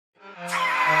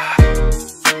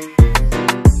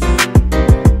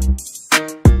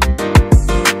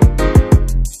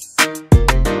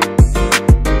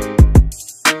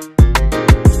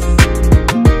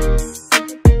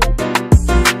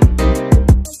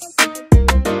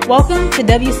Welcome to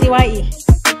WCYE.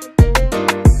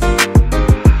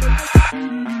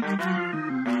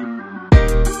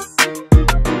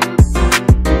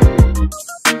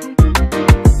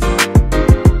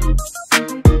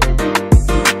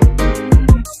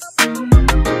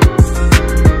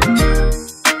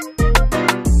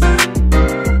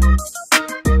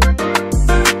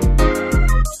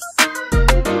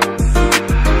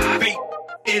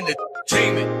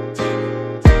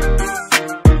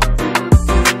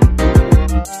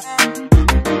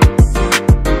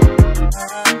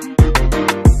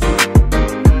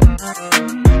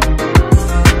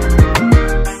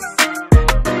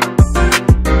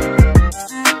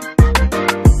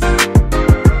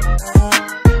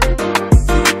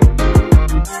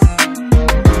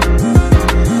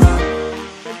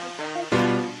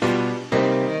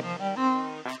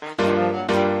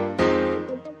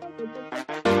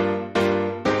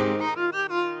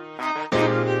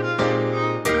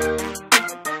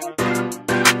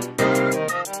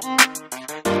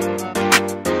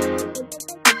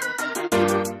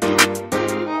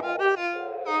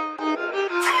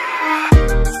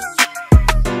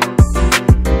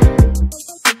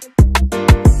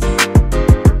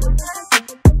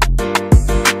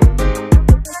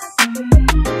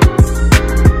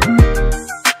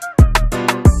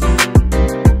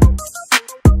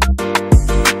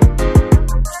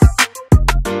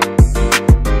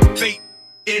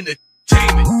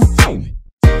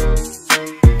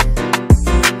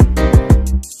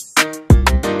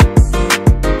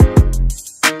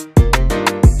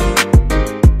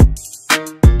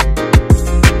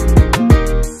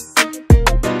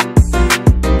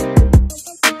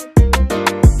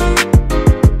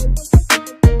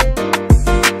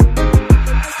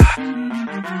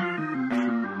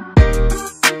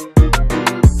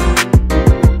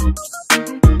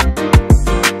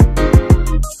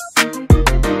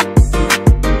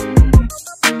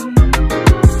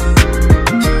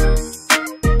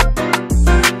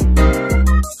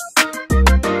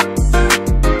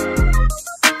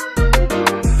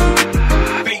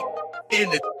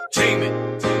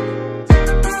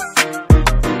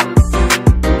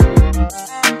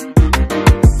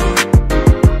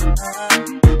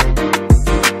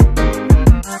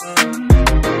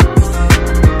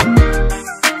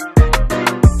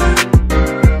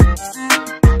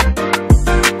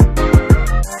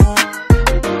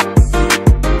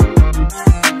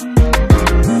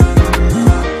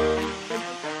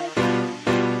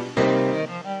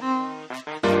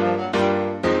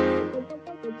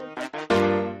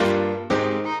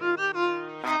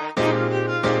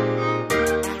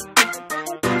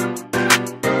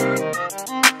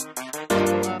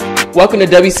 Welcome to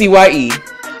WCYE.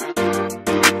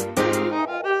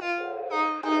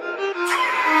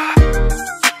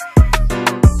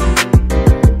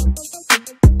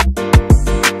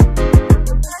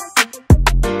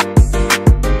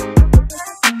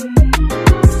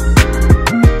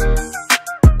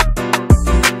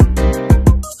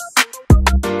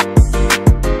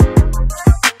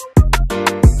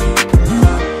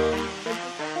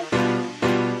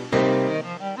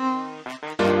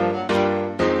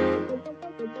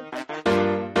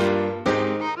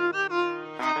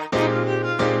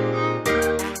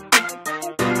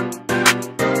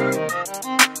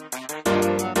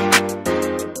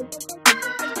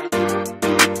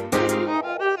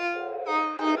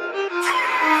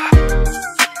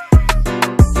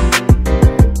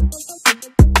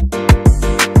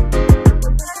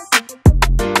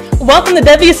 Welcome to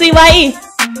WCYE.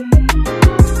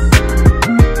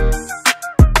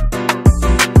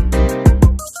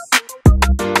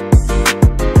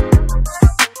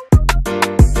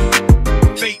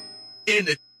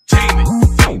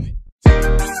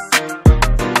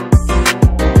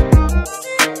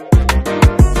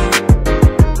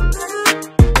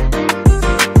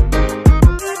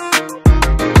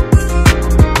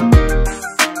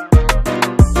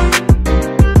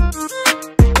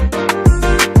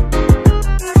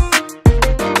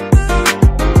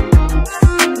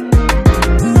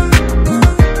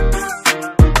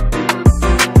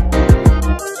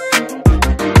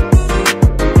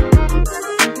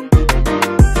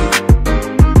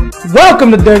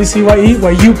 Welcome to WCYE,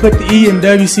 where you put the E in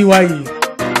WCYE.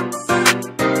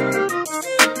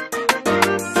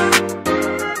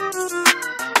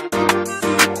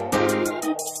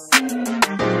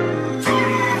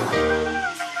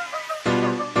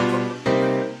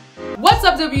 What's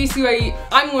up, WCYE?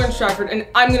 I'm Lauren Stratford, and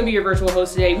I'm going to be your virtual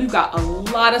host today. We've got a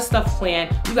lot of stuff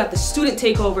planned. We've got the student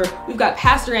takeover. We've got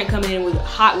Pastor Ant coming in with a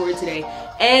hot word today.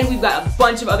 And we've got a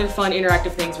bunch of other fun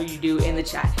interactive things for you to do in the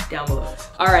chat down below.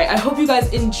 All right, I hope you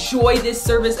guys enjoy this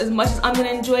service as much as I'm gonna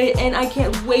enjoy it, and I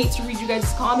can't wait to read you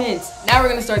guys' comments. Now we're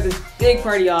gonna start this big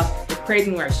party off with praise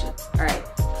and worship. All right,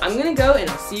 I'm gonna go and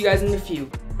I'll see you guys in a few.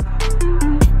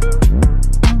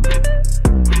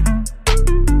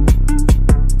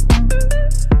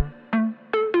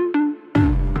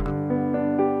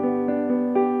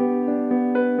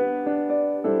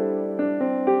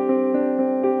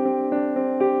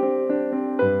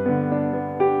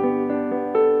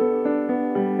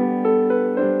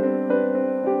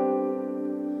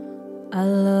 I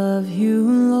love you,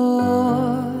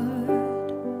 Lord.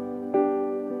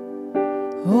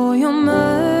 Oh, your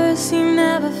mercy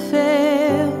never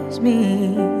fails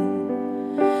me.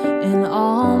 In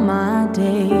all my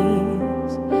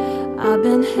days, I've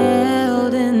been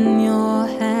held in your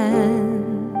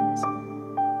hands.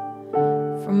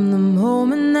 From the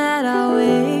moment that I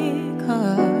wake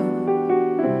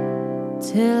up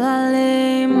till I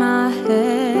lay my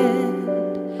head,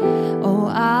 oh,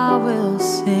 I will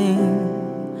sing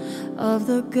of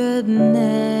the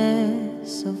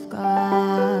goodness of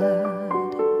God.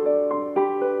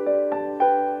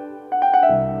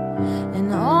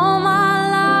 And all my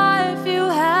life you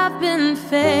have been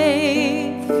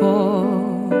faithful.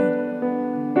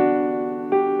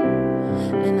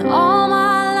 And all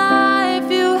my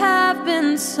life you have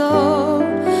been so,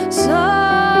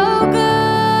 so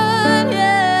good,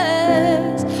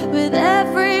 yes. With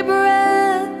every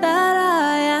breath that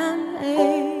I am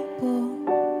able,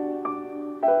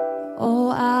 oh,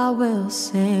 I will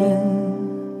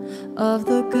sing of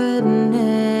the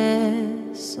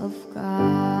goodness of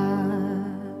God.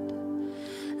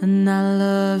 And I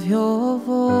love your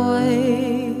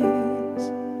voice.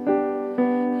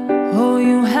 Oh,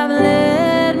 you have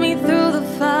led me through the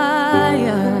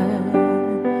fire.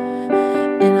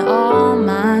 In all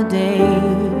my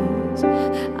days,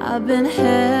 I've been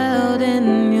held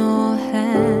in your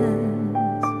hands.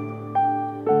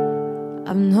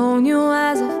 I've known you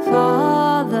as a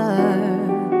father,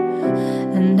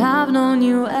 and I've known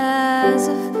you as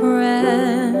a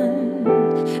friend,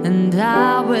 and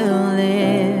I will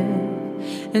live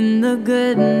in the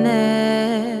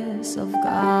goodness of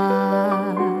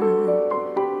God.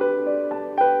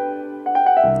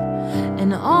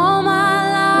 And all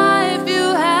my life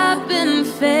you have been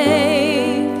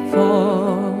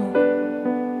faithful.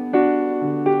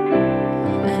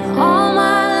 And all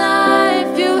my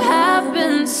life you have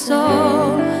been so,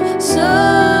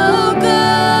 so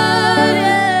good,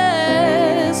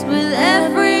 yes. With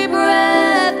every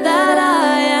breath that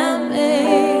I am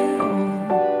able,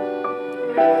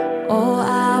 oh,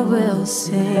 I will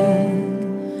sing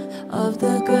of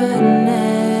the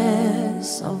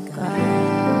goodness of God.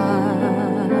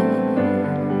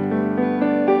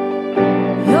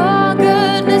 Your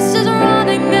goodness is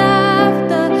running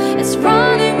after, it's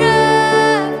running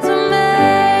after me.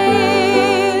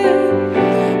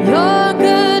 Your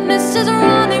goodness is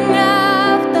running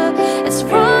after, it's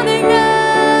running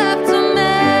after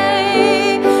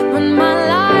me. When my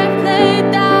life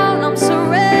laid down, I'm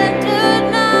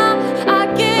surrendered now. I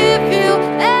give you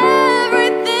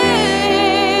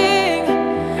everything,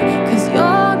 'cause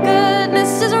your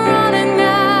goodness is running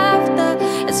after,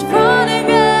 it's running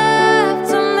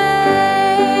after me.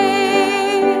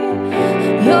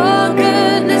 Your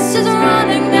goodness is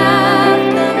running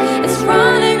after, it's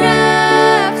running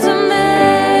after me.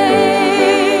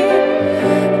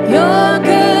 Your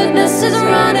goodness is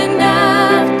running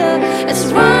after, it's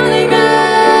running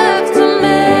after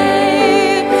me.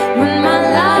 When my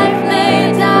life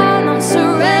laid down, I'm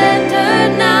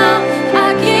surrendered now. I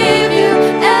give you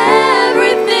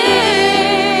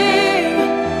everything,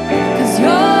 'cause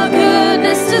your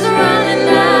goodness is running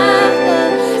after,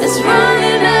 it's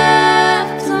running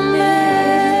after me.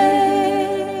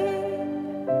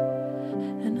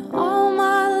 And all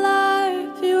my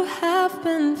life you have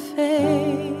been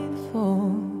faithful.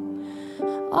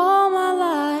 All my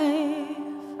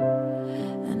life,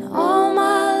 and all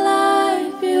my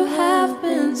life you have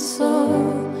been so,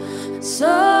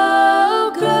 so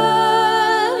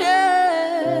good,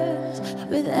 yes.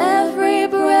 With every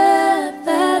breath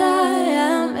that I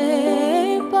am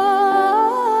able,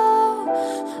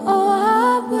 oh, I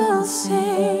will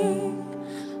sing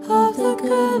of the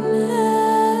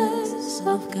goodness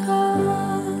of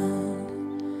God.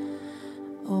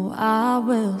 Oh, I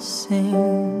will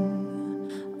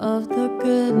sing of the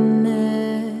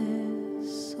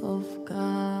goodness of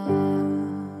God.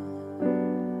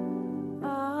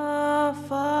 Our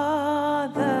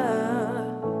Father,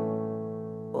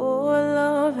 all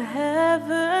of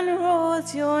heaven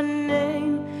rolls your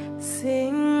name,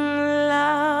 sing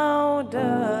loud.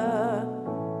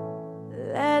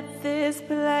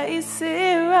 place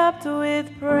erupt with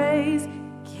praise.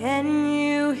 Can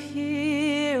you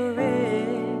hear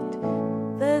it?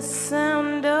 The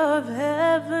sound of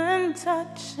heaven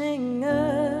touching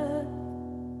earth.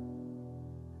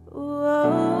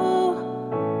 Whoa,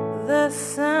 the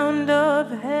sound of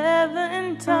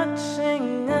heaven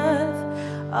touching earth.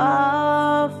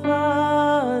 Our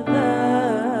Father,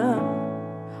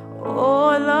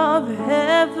 all of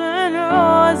heaven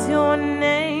roars your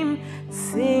name.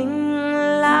 Sing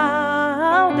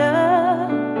louder.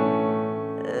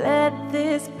 Let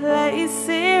this place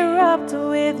erupt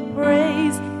with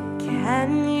praise.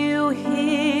 Can you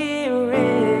hear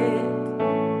it?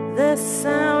 The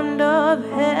sound of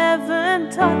heaven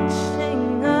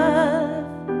touching earth.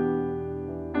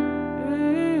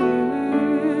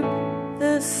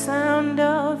 The sound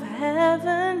of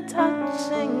heaven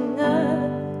touching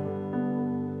earth.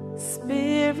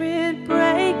 Spirit,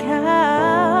 break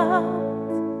out.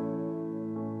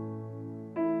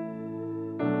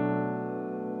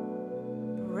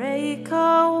 Break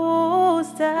our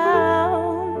walls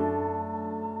down.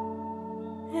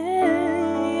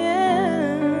 Yeah.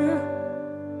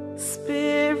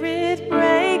 Spirit,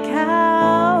 break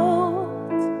out.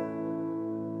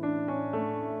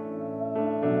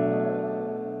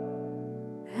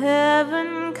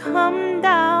 Heaven, come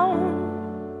down.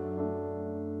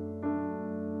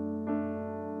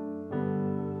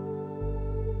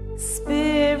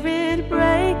 Spirit,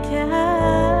 break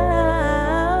out.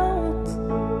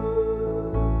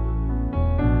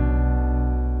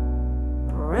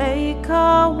 Break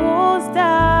our walls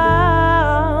down.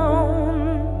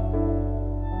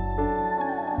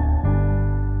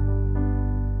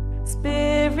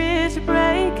 Spirit,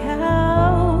 break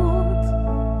out.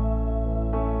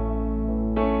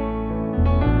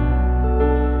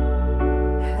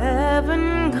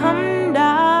 Heaven, come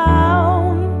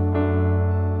down.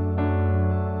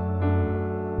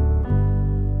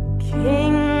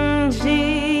 King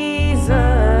Jesus,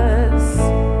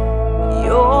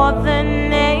 you're the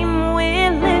name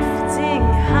we're lifting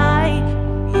high.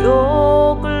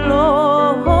 Your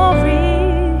glory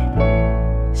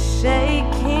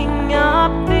shaking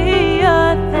up the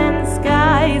earth and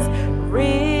skies.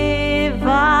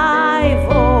 Revival,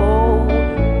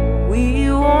 we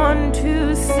want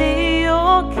to see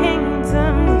your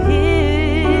kingdom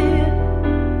here.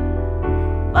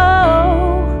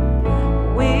 Oh,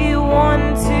 we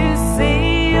want to see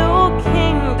your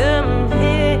kingdom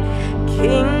here.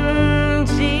 King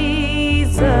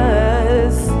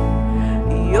Jesus,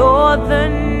 you're the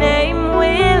name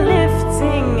we're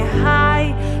lifting high.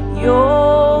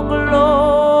 Your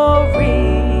glory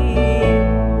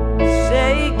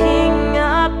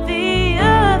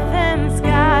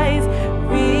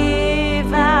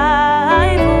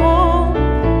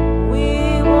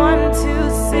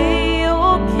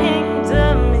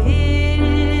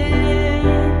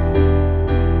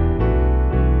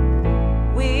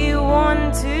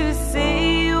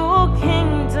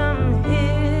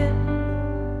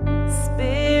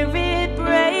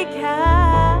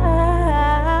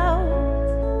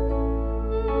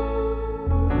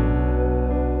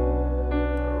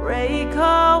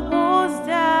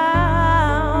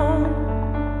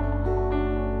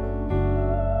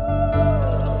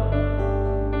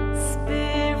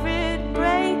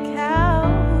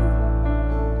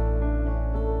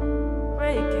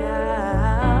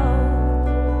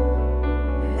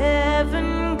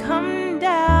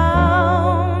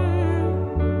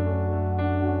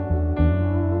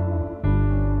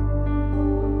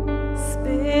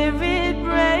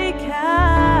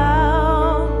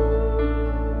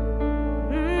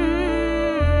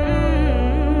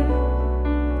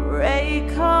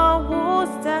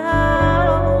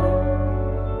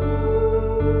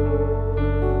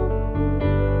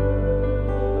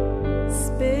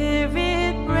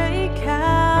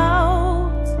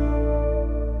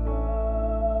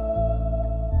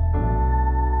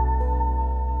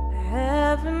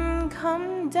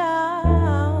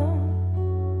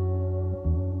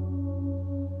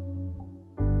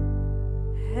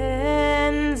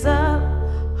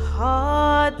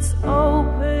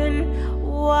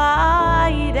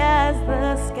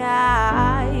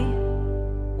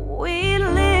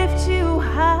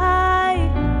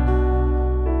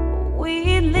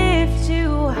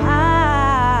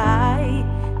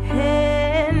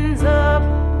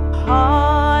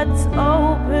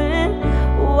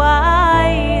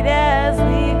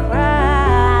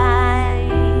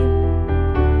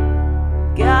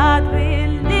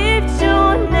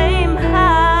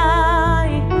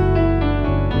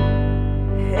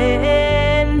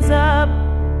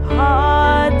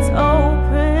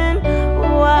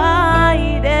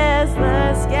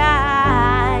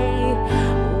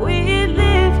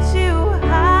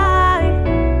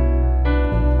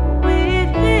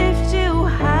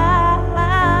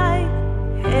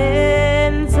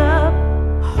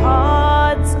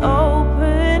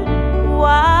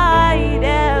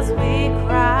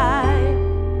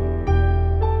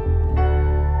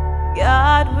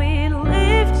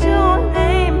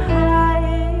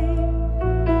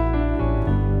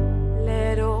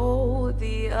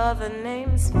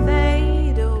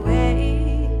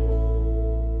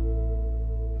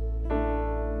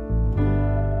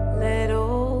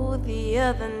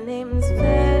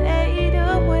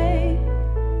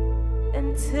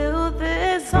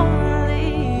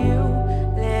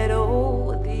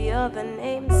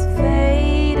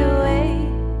fade away.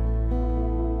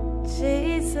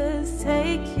 Jesus,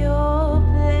 take your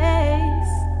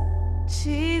place.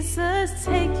 Jesus,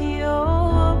 take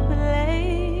your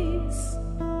place.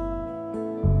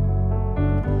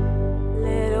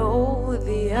 Let all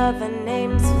the other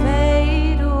names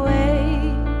fade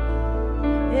away.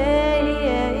 Yeah,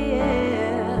 yeah,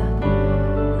 yeah.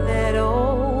 Let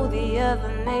all the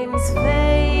other names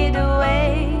fade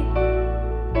away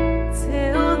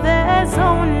till there's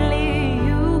only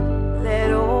you.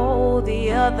 Let all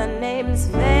the other names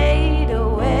fade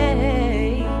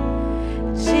away.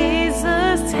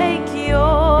 Jesus, take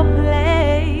your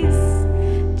place.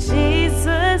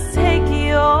 Jesus, take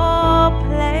your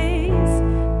place.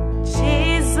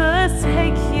 Jesus,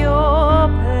 take your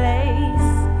place.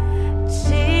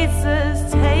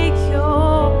 Jesus, take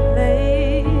your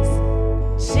place.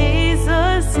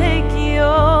 Jesus, take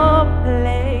your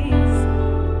place.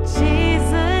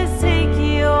 Jesus, take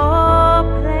your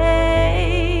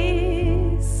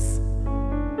place.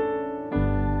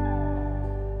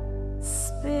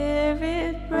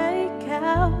 Spirit, break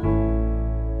out.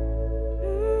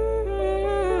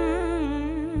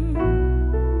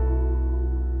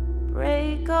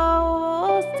 Break all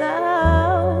walls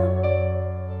down.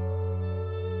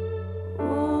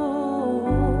 Ooh.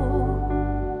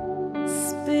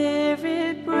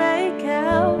 Spirit, break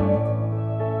out.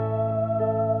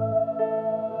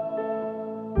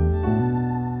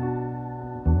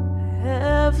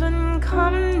 Heaven,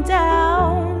 come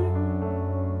down.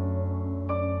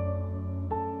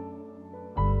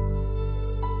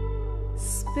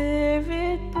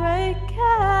 Spirit, break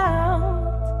out.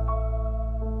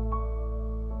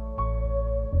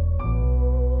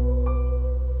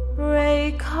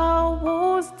 Break all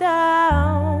walls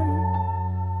down.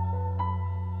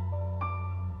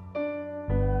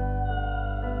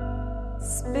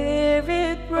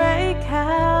 Spirit, break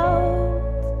out.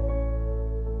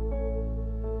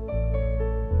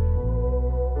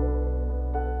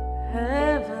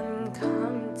 Heaven,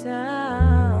 come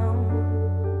down.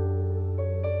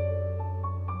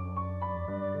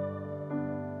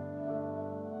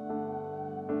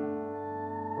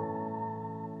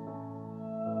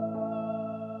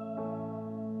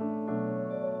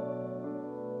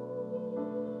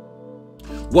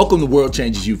 Welcome to World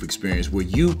Changes Youth Experience, where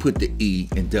you put the E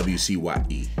in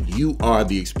WCYE. You are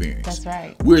the experience. That's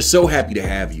right. We're so happy to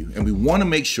have you, and we want to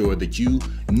make sure that you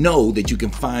know that you can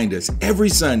find us every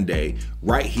Sunday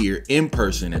right here in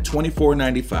person at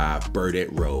 2495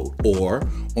 Burdett Road, or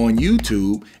on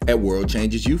YouTube at World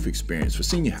Changes Youth Experience for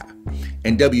senior high,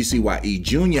 and WCYE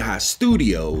Junior High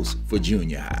Studios for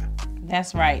junior high.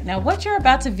 That's right. Now, what you're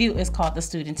about to view is called The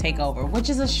Student Takeover, which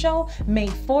is a show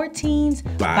made for teens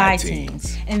by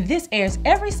teens. And this airs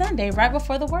every Sunday right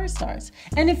before the word starts.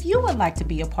 And if you would like to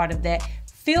be a part of that,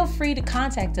 feel free to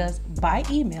contact us by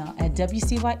email at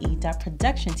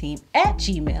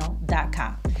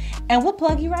wcye.productionteam@gmail.com. And we'll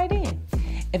plug you right in.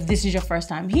 If this is your first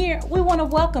time here, we want to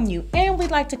welcome you and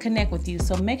we'd like to connect with you.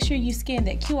 So make sure you scan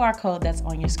that QR code that's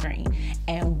on your screen.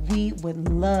 And we would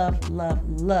love, love,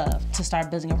 love to start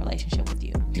building a relationship with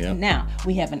you. Yeah. Now,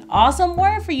 we have an awesome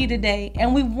word for you today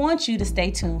and we want you to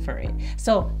stay tuned for it.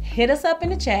 So hit us up in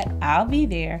the chat. I'll be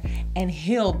there and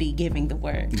he'll be giving the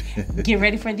word. Get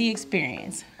ready for the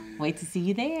experience. Wait to see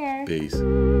you there. Peace.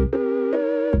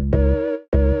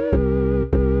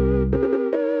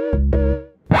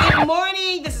 Good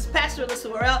morning. This is Pastor Alyssa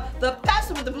Morrell, the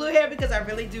pastor with the blue hair, because I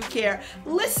really do care.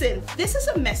 Listen, this is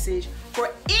a message for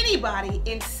anybody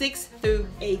in 6th through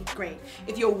 8th grade.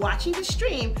 If you're watching the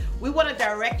stream, we want to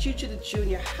direct you to the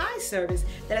junior high service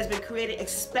that has been created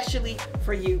especially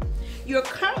for you. You're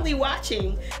currently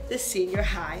watching the senior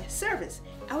high service,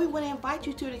 and we want to invite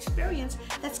you to an experience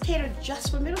that's catered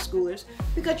just for middle schoolers,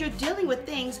 because you're dealing with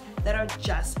things that are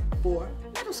just for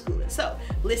middle schoolers. So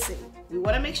listen, we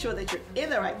want to make sure that you're in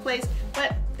the right place,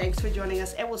 but thanks for joining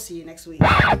us, and we'll see you next week.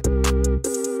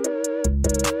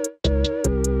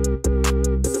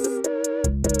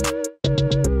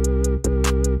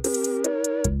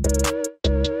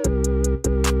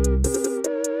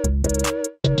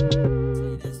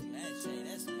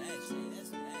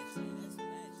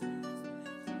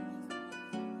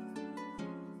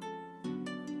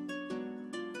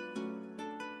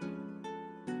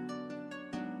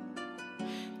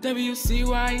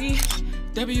 WCYE,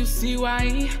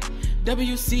 WCYE,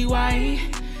 WCYE,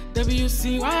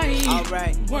 WCYE. All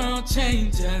right. World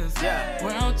changers, Yeah.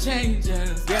 world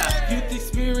changers. Yeah. Youth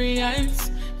experience,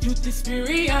 youth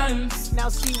experience. Now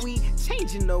see, we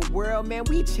changing the world, man.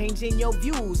 We changing your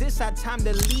views. It's our time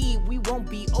to lead. We won't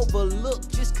be overlooked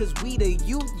just cause we the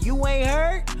youth. You ain't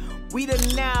heard? We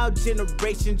the now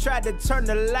generation, tried to turn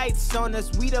the lights on us.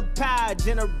 We the power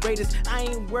generators. I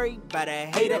ain't worried about a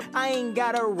hater. I ain't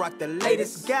gotta rock the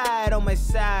latest. God on my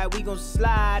side, we gon'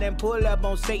 slide and pull up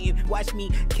on Satan. Watch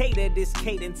me cater this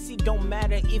cadence. See, don't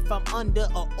matter if I'm under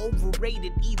or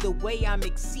overrated. Either way, I'm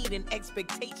exceeding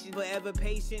expectations. Forever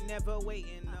patient, never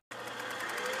waiting.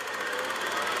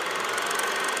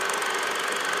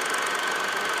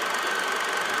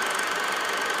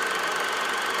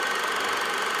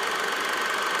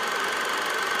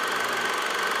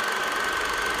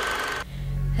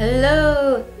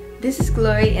 Hello, this is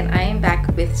Glory and I am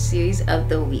back with Series of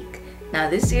the Week. Now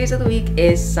this Series of the Week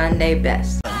is Sunday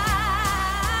Best.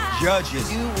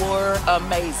 Judges, you were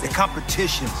amazing. The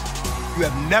competitions, you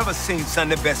have never seen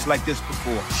Sunday Best like this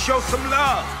before. Show some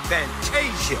love.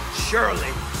 Fantasia,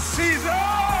 Shirley, Caesar,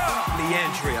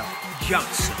 Leandria,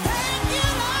 Johnson.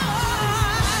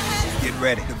 Get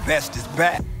ready, the best is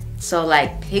back. So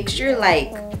like, picture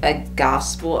like a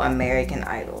gospel American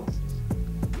Idol.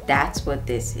 That's what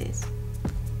this is.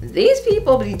 These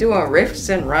people be doing riffs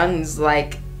and runs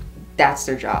like that's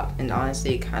their job. And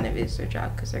honestly, it kind of is their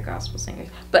job because they're gospel singers.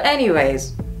 But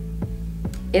anyways,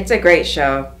 it's a great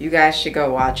show. You guys should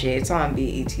go watch it. It's on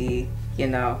BET, you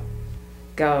know.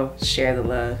 Go share the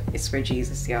love. It's for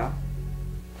Jesus, y'all.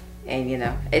 And you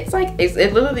know, it's like,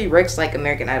 it literally works like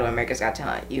American Idol, America's Got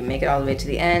Talent. You make it all the way to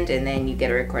the end and then you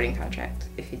get a recording contract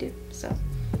if you do. So,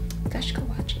 you guys should go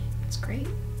watch it. It's great.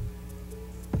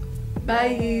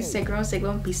 Bye. Stay grown, stay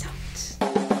glowing. Peace out.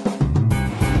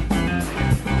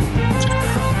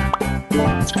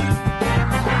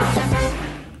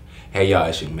 Hey y'all,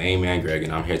 it's your main man Greg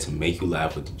and I'm here to make you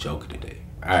laugh with the joke of the day.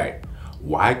 Alright,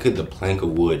 why could the plank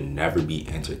of wood never be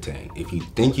entertained? If you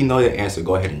think you know the answer,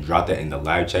 go ahead and drop that in the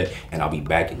live chat and I'll be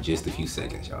back in just a few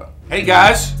seconds, y'all. Hey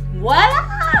guys. What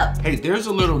up? Hey, there's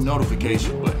a little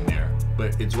notification button there,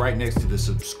 but it's right next to the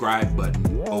subscribe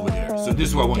button over there. So this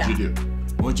is what I want you to do.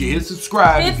 I want you to hit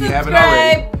subscribe if you haven't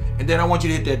already. And then I want you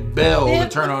to hit that bell to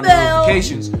turn on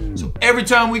notifications. So every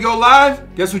time we go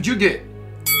live, guess what you get?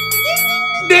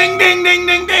 Ding, ding, ding,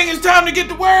 ding, ding. It's time to get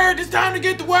the word. It's time to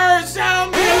get the word.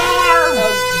 Sound the alarm.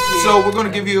 So we're going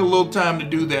to give you a little time to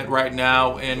do that right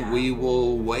now. And we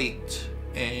will wait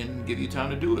and give you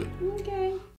time to do it.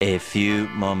 Okay. A few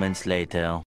moments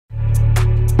later.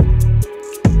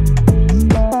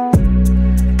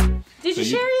 Did you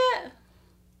share yet?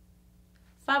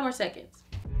 5 more seconds.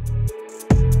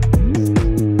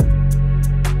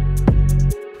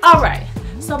 All right,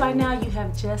 so by now you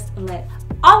have just let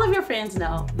all of your friends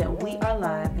know that we are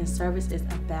live and service is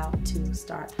about to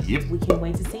start. Yep. We can't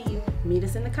wait to see you. Meet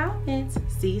us in the comments.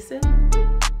 See you soon.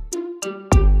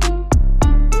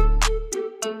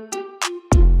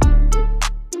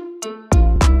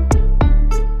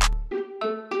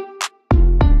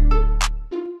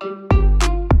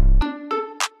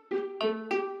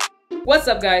 What's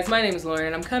up guys, my name is Lauren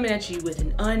and I'm coming at you with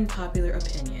an unpopular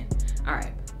opinion.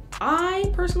 Alright,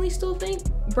 I personally still think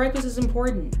breakfast is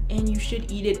important and you should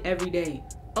eat it every day.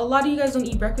 A lot of you guys don't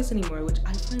eat breakfast anymore, which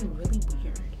I find really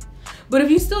weird. But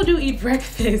if you still do eat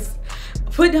breakfast,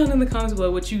 put down in the comments below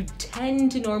what you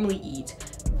tend to normally eat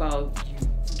while you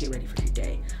get ready for your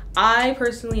day. I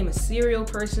personally am a cereal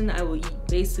person. I will eat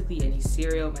basically any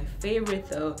cereal. My favorite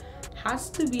though has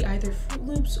to be either Fruit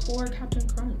Loops or Captain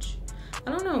Crunch. I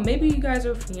don't know, maybe you guys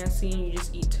are fancy and you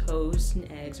just eat toast and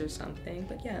eggs or something.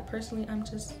 But yeah, personally, I'm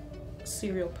just a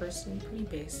cereal person, pretty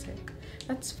basic.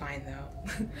 That's fine though.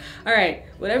 All right,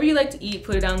 whatever you like to eat,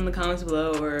 put it down in the comments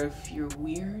below. Or if you're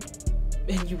weird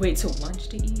and you wait till lunch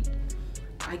to eat,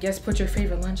 I guess put your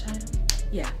favorite lunch item.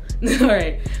 Yeah, all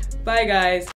right, bye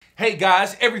guys. Hey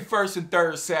guys, every first and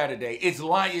third Saturday, it's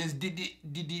Lions. What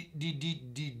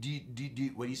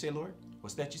do you say, Lord?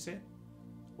 What's that you said?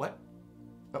 What?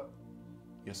 Oh.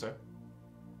 Yes, sir.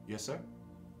 Yes, sir.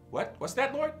 What? What's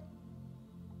that, Lord?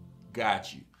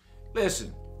 Got you.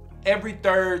 Listen, every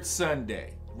third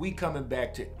Sunday, we coming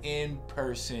back to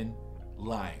in-person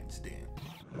Lions Den.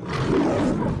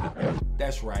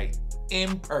 That's right,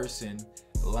 in-person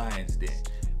Lions Den.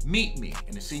 Meet me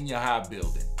in the senior high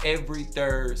building every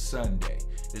third Sunday.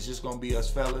 It's just gonna be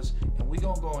us fellas, and we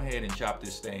gonna go ahead and chop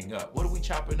this thing up. What are we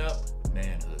chopping up?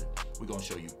 Manhood. We're gonna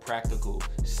show you practical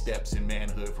steps in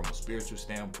manhood from a spiritual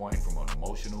standpoint, from an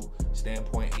emotional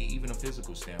standpoint, and even a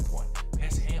physical standpoint.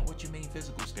 Pastor Ant, what you mean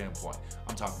physical standpoint?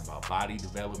 I'm talking about body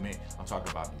development. I'm talking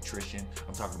about nutrition.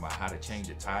 I'm talking about how to change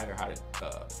a tire, how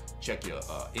to check your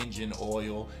engine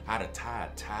oil, how to tie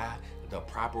a tie the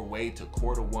proper way to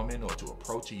court a woman or to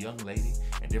approach a young lady,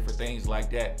 and different things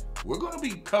like that. We're gonna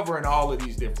be covering all of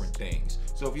these different things.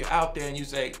 So if you're out there and you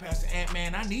say, Pastor Ant,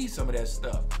 man, I need some of that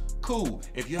stuff, Cool.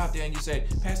 If you're out there and you say,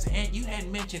 Pastor Ant, you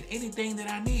hadn't mentioned anything that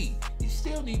I need, you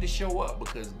still need to show up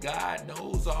because God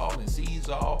knows all and sees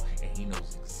all, and he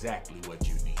knows exactly what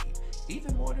you need.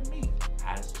 Even more than me.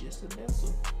 I was just a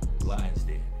vessel. Lions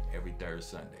Den, every third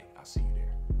Sunday. I'll see you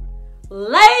there.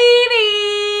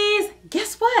 Ladies,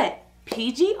 guess what?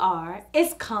 PGR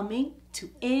is coming to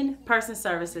in-person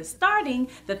services starting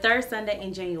the third Sunday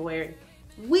in January.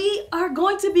 We are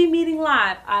going to be meeting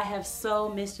live. I have so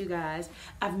missed you guys.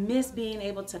 I've missed being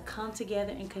able to come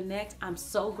together and connect. I'm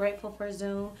so grateful for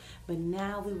Zoom, but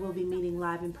now we will be meeting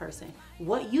live in person.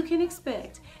 What you can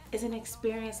expect is an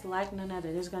experience like none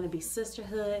other. There's going to be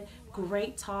sisterhood,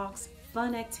 great talks,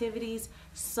 fun activities,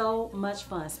 so much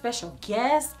fun. Special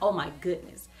guests, oh my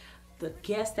goodness. The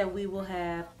guests that we will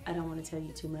have, I don't want to tell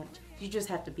you too much. You just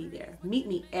have to be there. Meet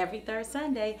me every third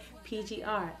Sunday,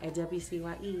 PGR at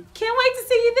WCYE. Can't wait to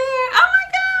see you there. Oh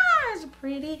my gosh.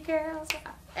 Pretty girls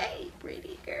rock. Hey,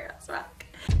 pretty girls rock.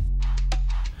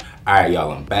 Alright,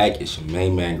 y'all, I'm back. It's your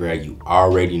main man, Greg. You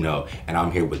already know. And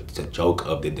I'm here with the joke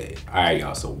of the day. Alright,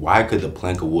 y'all. So why could the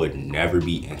plank of wood never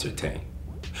be entertained?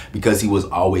 Because he was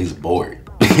always bored.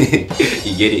 You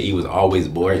get it? He was always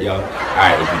bored, y'all.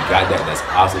 Alright, if you got that, that's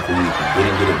awesome for you. If you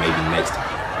didn't get it, maybe next time.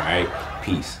 Alright?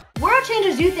 Peace. World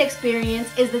Changers Youth Experience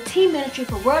is the team ministry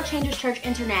for World Changers Church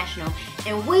International,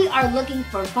 and we are looking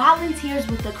for volunteers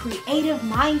with a creative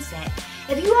mindset.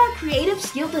 If you are creative,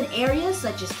 skilled in areas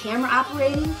such as camera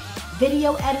operating,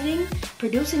 video editing,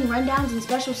 producing rundowns and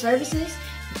special services,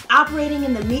 operating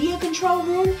in the media control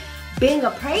room, being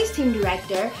a praise team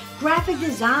director, graphic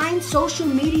design, social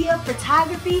media,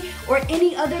 photography, or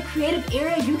any other creative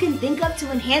area you can think of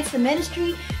to enhance the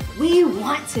ministry, we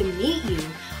want to meet you.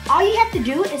 All you have to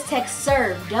do is text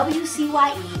SERVE,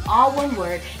 WCYE, all one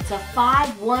word, to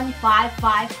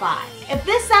 51555. If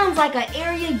this sounds like an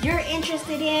area you're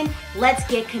interested in, let's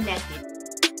get connected.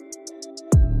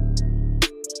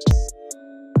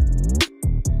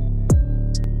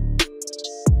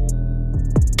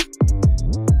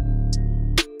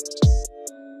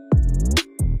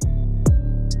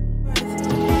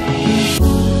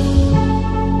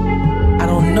 I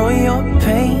don't know your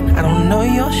pain, I don't know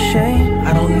your shame,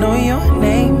 I don't know your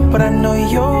name, but I know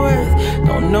your worth.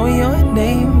 Don't know your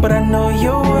name, but I know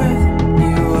your worth.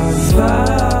 You are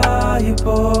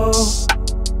valuable.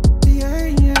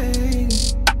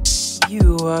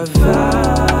 You are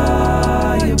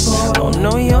valuable. Don't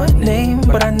know your name,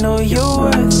 but I know your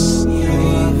worth.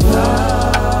 You are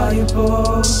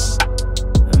valuable.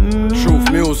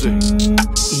 Truth music.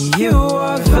 You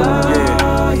are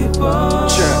valuable.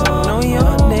 Check. Know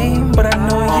your name, but I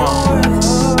know your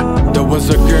worth. There was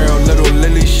a girl, little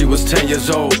Lily, she was 10 years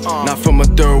old. Not from a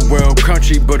third world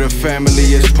country, but her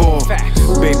family is poor.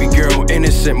 Baby girl,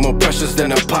 innocent, more precious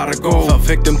than a pot of gold. Fell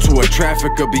victim to a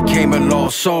trafficker, became a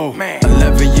lost soul.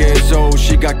 11 years old,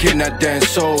 she got kidnapped and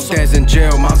sold. Dad's in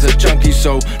jail, mom's a junkie,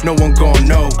 so no one gon'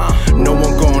 know. No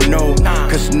one gon' know,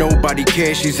 cause nobody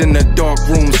cares. She's in the dark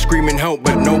room screaming help,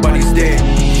 but nobody's there.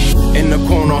 In the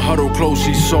corner, huddled close,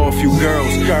 she saw a few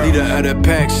girls. Leader of the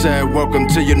pack said, welcome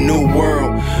to your new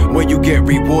world, where you get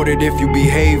rewarded if you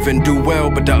behave and do well.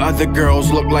 But the other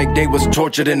girls look like they was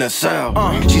tortured in a cell.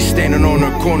 She's standing on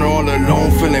the corner all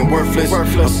alone, feeling worthless. A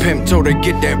pimp told her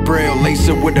get that braille, lace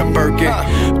it with a Birkin.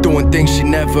 Doing things she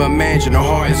never imagined, her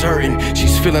heart is hurting.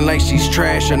 She's feeling like she's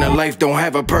trash and her life don't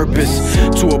have a purpose.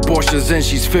 2 abortions in,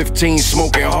 she's 15,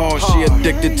 smoking hard. She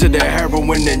addicted to the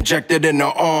heroin injected in her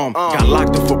arm. Got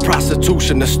locked up for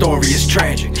prostitution, the story is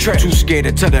tragic. Too scared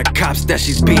to tell the cops that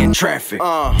she's being trafficked.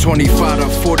 25 to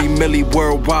 40 milli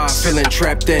worldwide, feeling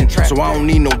trapped in. So I don't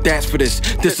need no dads for this,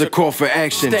 this a call for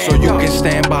action. So you can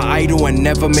stand by idle and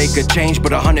never make a change,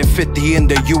 but 150 in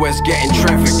the US getting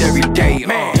trafficked every day.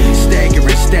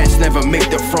 Staggering stats never make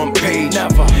the front page.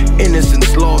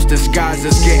 Innocence lost,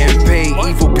 disguises getting paid.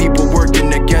 Evil people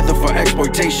working together for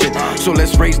exploitation. So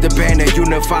let's raise the banner,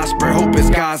 unify, spread hope is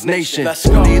God's nation.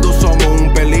 Unidos somos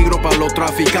un peligro para los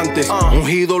traficantes.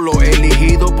 Ungido lo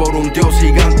elegido por un Dios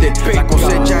gigante. La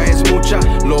cosecha es mucha,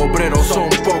 los obreros son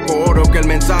pocos. Oro que el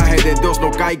mensaje de Dios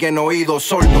no caiga en oídos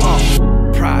sordos.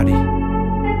 Proudy.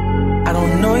 I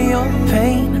don't know your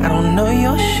pain, I don't know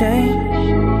your shame.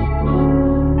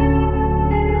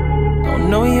 Don't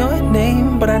know your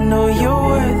name, but I know your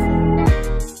worth.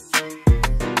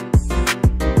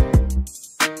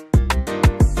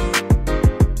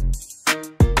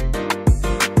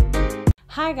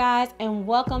 Hi guys, and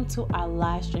welcome to our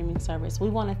live streaming service. We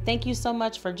want to thank you so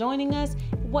much for joining us.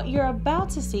 What you're about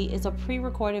to see is a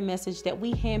pre-recorded message that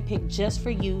we handpicked just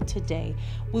for you today.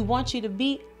 We want you to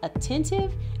be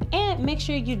attentive and make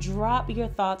sure you drop your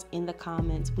thoughts in the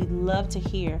comments. We'd love to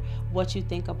hear what you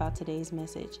think about today's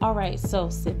message. All right, so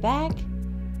sit back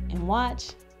and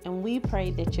watch, and we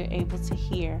pray that you're able to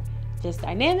hear this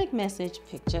dynamic message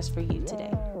picked just for you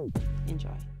today. Enjoy.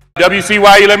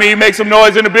 WCYE, let me make some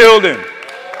noise in the building.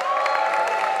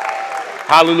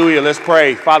 Hallelujah. Let's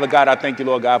pray. Father God, I thank you,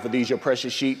 Lord God, for these, your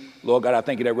precious sheep. Lord God, I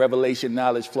thank you that revelation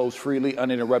knowledge flows freely,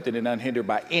 uninterrupted and unhindered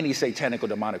by any satanic or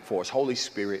demonic force. Holy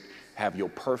Spirit, have your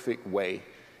perfect way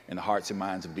in the hearts and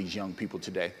minds of these young people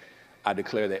today. I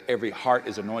declare that every heart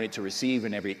is anointed to receive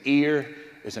and every ear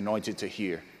is anointed to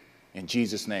hear. In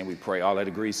Jesus' name we pray. All that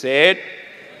agree said,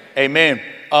 amen.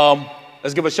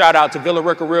 Let's give a shout out to Villa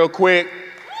Rica real quick.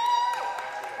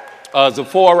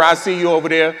 Zephora, I see you over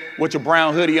there with your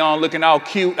brown hoodie on looking all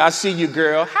cute. I see you,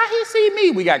 girl. How he see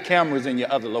me? We got cameras in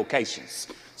your other locations.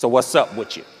 So what's up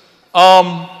with you?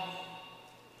 The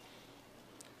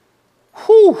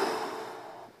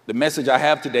message I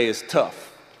have today is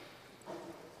tough,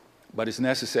 but it's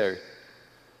necessary.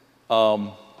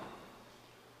 So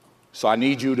I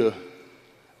need you to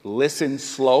listen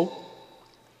slow,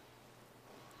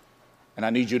 and I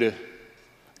need you to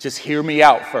just hear me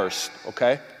out first,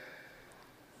 okay?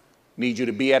 Need you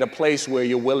to be at a place where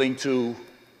you're willing to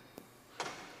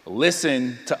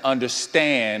listen to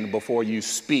understand before you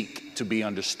speak to be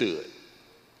understood.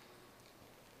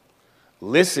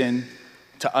 Listen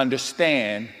to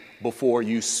understand before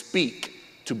you speak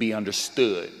to be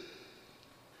understood.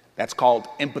 That's called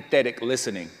empathetic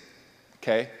listening,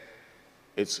 okay?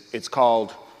 It's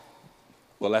called,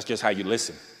 well, that's just how you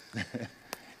listen.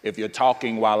 If you're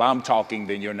talking while I'm talking,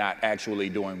 then you're not actually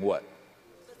doing what?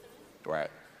 Right?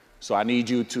 So I need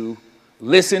you to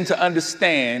listen to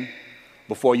understand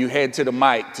before you head to the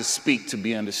mic to speak to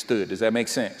be understood. Does that make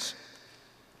sense?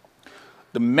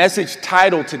 The message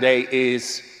title today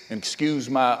is, and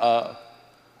excuse my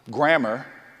grammar,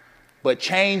 but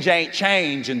change ain't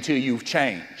change until you've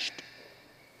changed.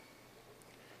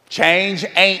 Change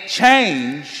ain't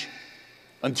change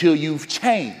until you've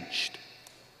changed.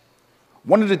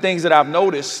 One of the things that I've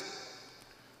noticed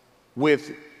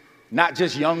with not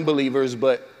just young believers,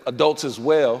 but adults as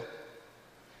well,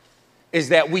 is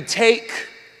that we take,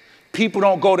 people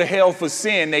don't go to hell for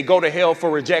sin, they go to hell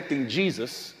for rejecting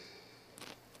Jesus.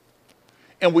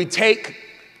 And we take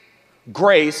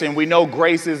grace, and we know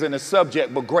grace isn't a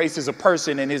subject, but grace is a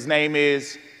person, and his name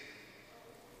is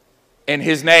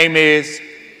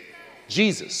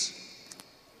Jesus.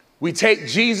 We take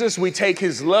Jesus, we take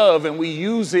his love, and we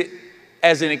use it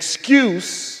as an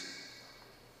excuse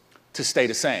to stay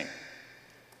the same.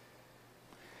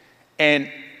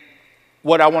 And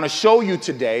what I want to show you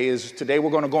today is, today we're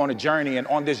going to go on a journey, and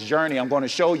on this journey I'm going to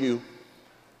show you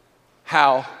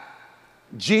how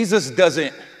Jesus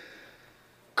doesn't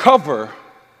cover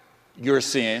your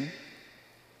sin,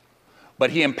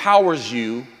 but he empowers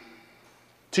you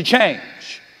to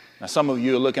change. Now some of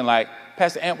you are looking like,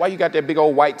 Pastor Ant, why you got that big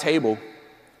old white table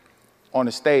on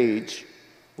the stage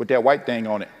with that white thing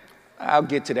on it? I'll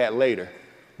get to that later.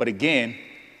 But again,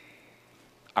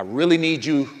 I really need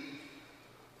you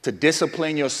to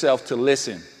discipline yourself to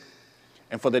listen.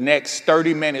 And for the next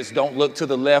 30 minutes, don't look to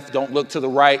the left, don't look to the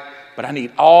right, but I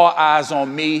need all eyes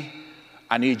on me.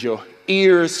 I need your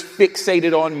ears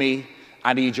fixated on me.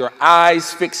 I need your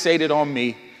eyes fixated on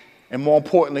me. And more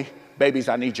importantly, babies,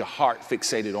 I need your heart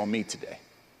fixated on me today.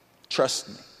 Trust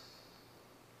me.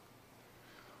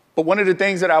 But one of the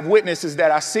things that I've witnessed is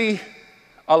that I see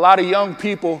a lot of young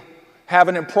people have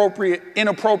an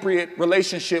inappropriate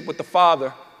relationship with the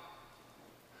Father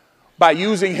by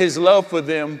using his love for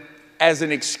them as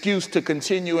an excuse to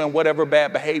continue in whatever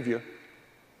bad behavior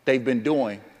they've been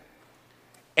doing.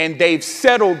 And they've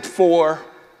settled for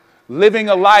living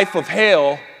a life of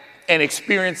hell and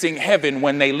experiencing heaven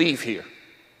when they leave here.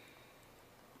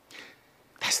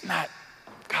 That's not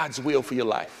God's will for your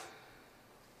life.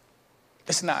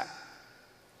 It's not.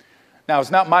 Now,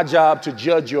 it's not my job to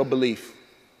judge your belief,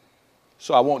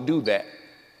 so I won't do that.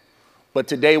 But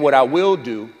today what I will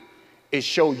do is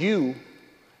show you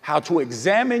how to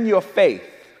examine your faith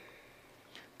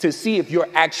to see if you're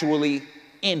actually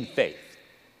in faith.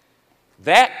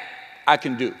 That I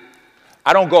can do.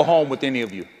 I don't go home with any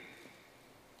of you.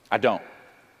 I don't.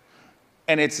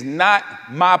 And it's not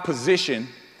my position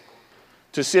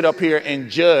to sit up here and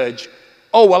judge,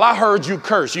 oh, well, I heard you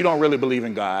curse. You don't really believe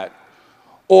in God.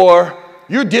 Or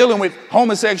you're dealing with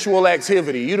homosexual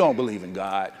activity. You don't believe in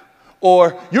God.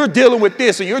 Or you're dealing with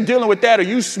this, or you're dealing with that, or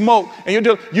you smoke, and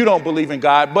you don't believe in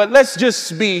God. But let's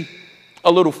just be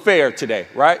a little fair today,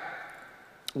 right?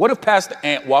 What if Pastor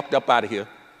Ant walked up out of here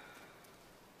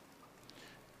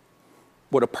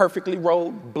with a perfectly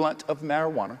rolled blunt of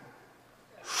marijuana?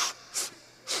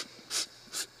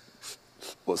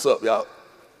 What's up, y'all?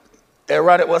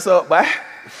 Everybody, what's up, boy?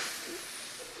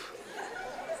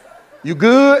 You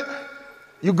good?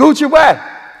 You Gucci, boy?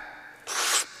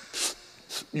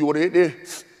 You want to hit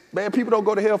this? Man, people don't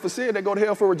go to hell for sin. They go to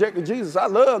hell for rejecting Jesus. I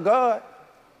love God.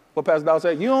 But Pastor Dow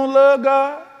said, you don't love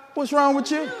God? What's wrong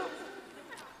with you?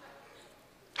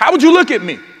 How would you look at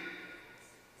me?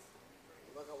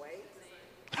 Look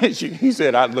away. He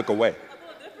said, I'd look away.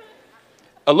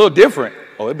 A little different.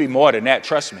 Oh, it'd be more than that,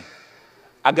 trust me.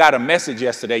 I got a message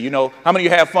yesterday. You know, how many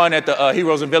of you had fun at the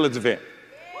Heroes and Villains event?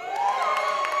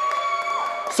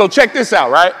 So check this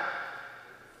out, right?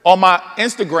 On my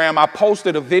Instagram, I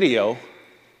posted a video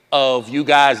of you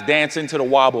guys dancing to the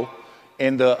wobble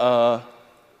in the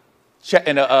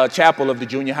chapel of the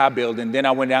junior high building. Then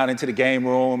I went down into the game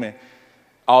room and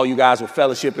all you guys were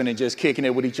fellowshipping and just kicking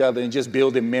it with each other and just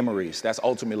building memories. That's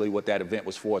ultimately what that event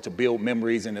was for, to build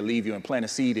memories and to leave you and plant a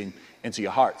seed into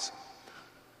your hearts.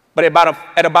 But at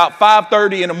about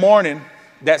 5:30 in the morning,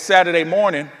 that Saturday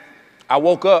morning, I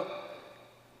woke up,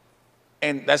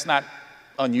 and that's not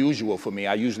unusual for me.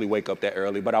 I usually wake up that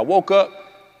early, but I woke up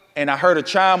and I heard a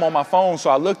chime on my phone, so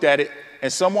I looked at it,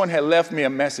 and someone had left me a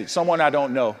message, someone I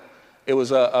don't know. It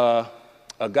was a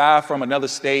guy from another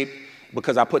state,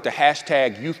 because I put the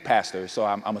hashtag youth pastor, so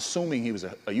I'm assuming he was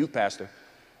a youth pastor,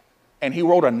 and he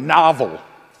wrote a novel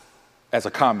as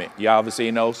a comment. Y'all ever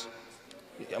seen those?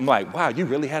 I'm like, wow, you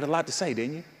really had a lot to say,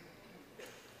 didn't you?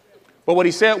 But what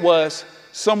he said was,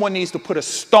 someone needs to put a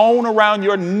stone around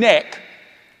your neck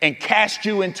and cast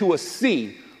you into a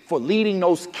sea for leading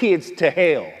those kids to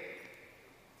hell.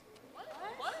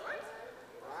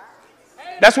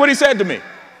 That's what he said to me.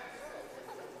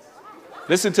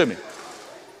 Listen to me.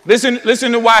 Listen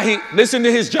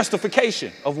to his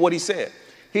justification of what he said.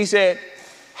 He said,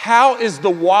 how is the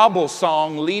wobble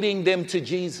song leading them to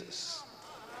Jesus?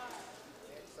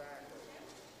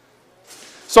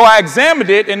 So I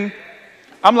examined it and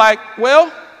I'm like,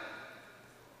 well,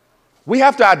 we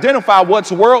have to identify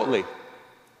what's worldly.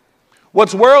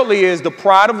 What's worldly is the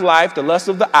pride of life, the lust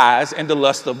of the eyes, and the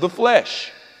lust of the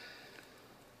flesh.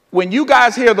 When you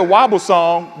guys hear the wobble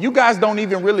song, you guys don't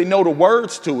even really know the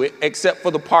words to it, except for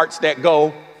the parts that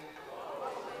go.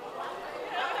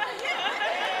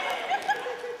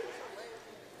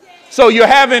 So you're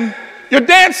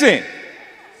dancing.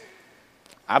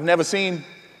 I've never seen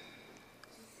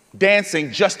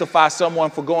dancing justify someone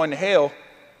for going to hell,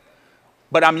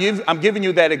 but I'm giving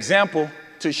you that example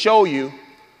to show you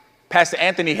Pastor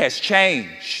Anthony has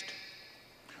changed.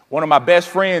 One of my best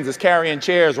friends is carrying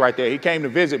chairs right there. He came to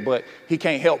visit, but he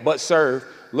can't help but serve.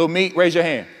 Lil Meat, raise your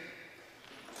hand.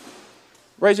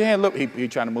 Raise your hand. Look, he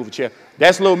trying to move a chair.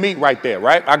 That's Lil Meat right there,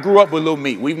 right? I grew up with Lil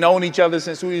Meat. We've known each other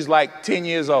since we was like 10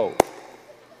 years old.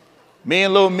 Me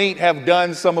and Lil Meat have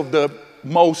done some of the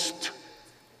most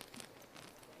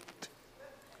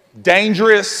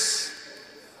dangerous,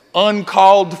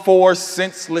 uncalled for,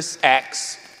 senseless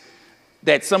acts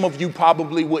that some of you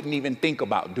probably wouldn't even think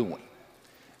about doing.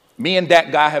 Me and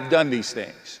that guy have done these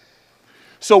things.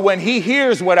 So when he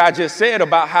hears what I just said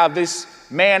about how this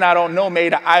man I don't know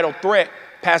made an idle threat,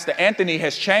 Pastor Anthony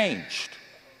has changed.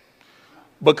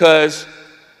 Because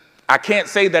I can't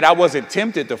say that I wasn't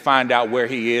tempted to find out where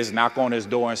he is, knock on his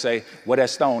door and say, where that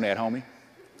stone at, homie?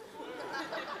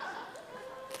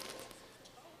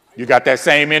 You got that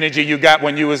same energy you got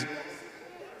when you was.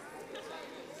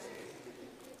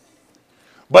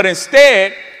 But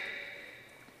instead,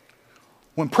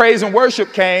 when praise and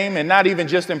worship came, and not even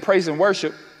just in praise and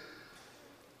worship,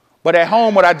 but at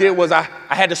home, what I did was I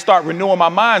had to start renewing my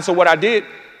mind. So what I did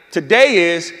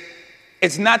today is,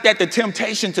 it's not that the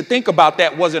temptation to think about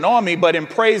that wasn't on me, but in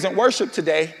praise and worship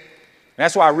today,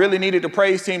 that's why I really needed the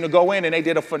praise team to go in, and they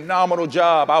did a phenomenal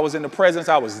job. I was in the presence.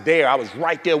 I was there. I was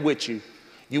right there with you.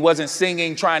 You wasn't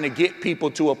singing, trying to get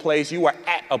people to a place. You were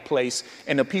at a place,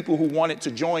 and the people who wanted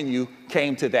to join you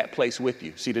came to that place with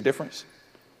you. See the difference?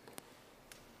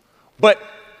 But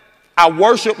I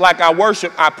worship like I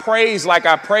worship. I praise like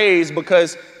I praise,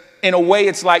 because in a way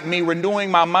it's like me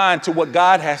renewing my mind to what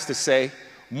God has to say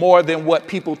more than what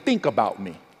people think about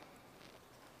me.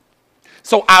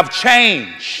 So I've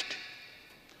changed.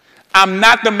 I'm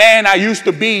not the man I used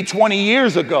to be 20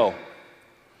 years ago.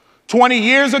 20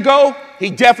 years ago,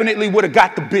 he definitely would have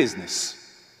got the business.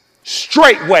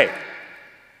 Straightway.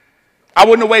 I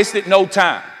wouldn't have wasted no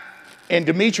time. And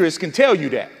Demetrius can tell you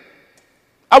that.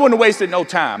 I wouldn't have wasted no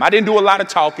time. I didn't do a lot of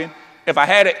talking. If I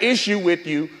had an issue with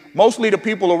you, mostly the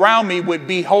people around me would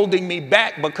be holding me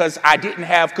back because I didn't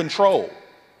have control.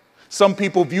 Some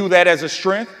people view that as a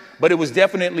strength, but it was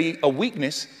definitely a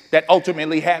weakness that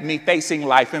ultimately had me facing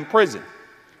life in prison.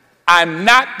 I'm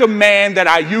not the man that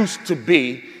I used to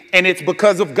be, and it's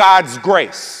because of God's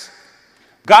grace.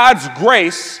 God's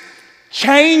grace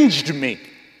changed me.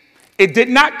 It did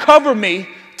not cover me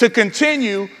to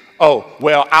continue, oh,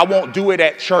 well, I won't do it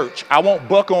at church. I won't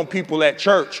buck on people at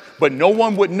church, but no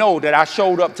one would know that I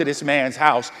showed up to this man's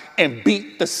house and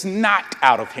beat the snot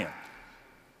out of him.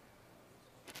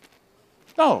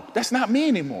 No, that's not me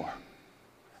anymore.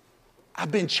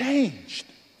 I've been changed.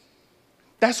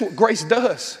 That's what grace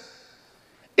does.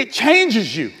 It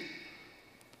changes you.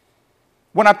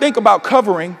 When I think about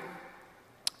covering,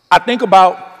 I think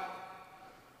about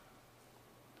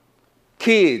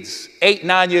kids, 8,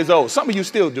 9 years old. Some of you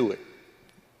still do it.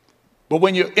 But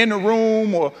when you're in the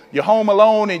room or you're home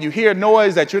alone and you hear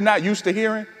noise that you're not used to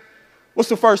hearing, what's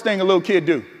the first thing a little kid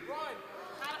do?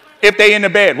 If they in the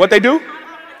bed, what they do?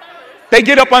 They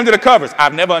get up under the covers.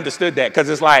 I've never understood that because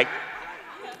it's like,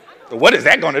 what is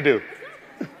that going to do?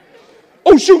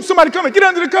 Oh, shoot, somebody coming, get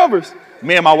under the covers.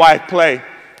 Me and my wife play.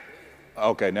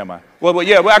 Okay, never mind. Well,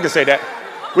 I can say that.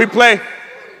 We play,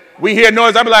 we hear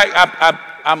noise. I be like,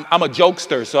 I'm a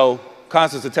jokester, so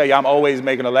Constance will tell you I'm always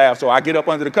making a laugh. So I get up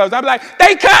under the covers. I be like,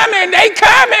 they coming, they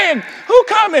coming. Who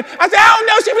coming? I say, I don't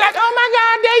know. She be like, oh my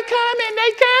God, they coming,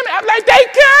 they coming. I'm like, they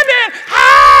coming,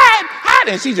 hide, hide.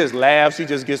 And she just laughs. She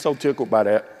just gets so tickled by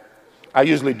that. I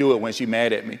usually do it when she's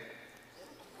mad at me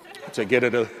to get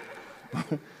her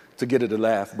to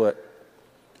laugh. But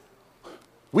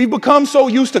we've become so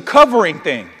used to covering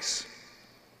things.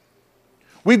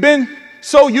 We've been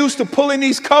so used to pulling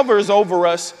these covers over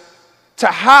us to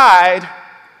hide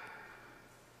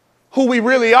who we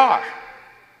really are.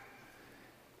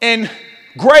 And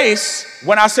grace,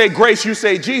 when I say grace, you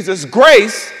say Jesus.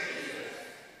 Grace,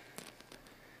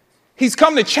 he's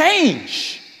come to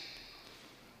change.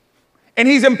 And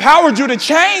he's empowered you to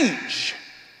change.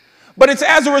 But it's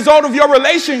as a result of your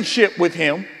relationship with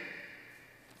him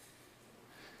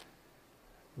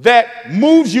that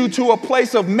moves you to a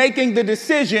place of making the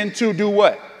decision to do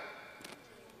what?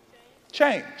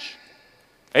 Change.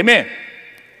 Amen.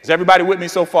 Is everybody with me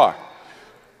so far?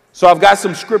 So I've got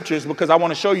some scriptures because I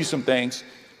want to show you some things.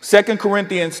 2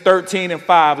 Corinthians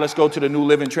 13:5. Let's go to the New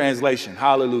Living Translation.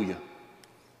 Hallelujah.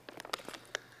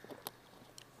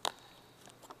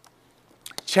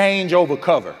 Change over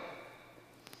cover.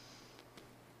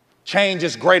 Change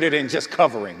is greater than just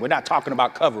covering. We're not talking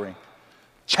about covering.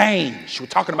 Change. We're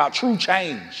talking about true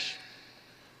change.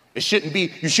 You shouldn't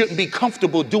be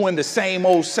comfortable doing the same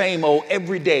old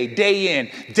every day, day in,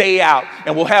 day out.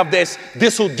 And we'll have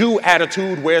this'll do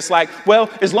attitude where it's like, well,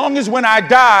 as long as when I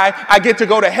die, I get to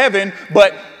go to heaven,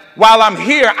 but while I'm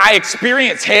here, I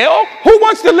experience hell? Who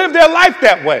wants to live their life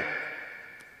that way?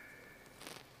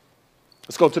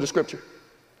 Let's go to the scripture.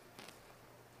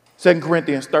 2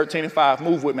 Corinthians 13:5.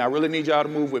 Move with me. I really need y'all to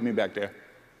move with me back there.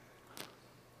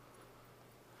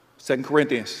 2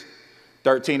 Corinthians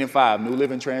 13:5, New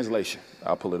Living Translation.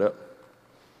 I'll pull it up.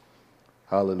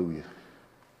 Hallelujah.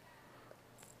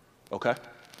 Okay.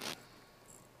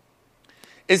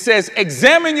 It says,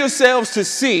 examine yourselves to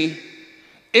see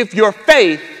if your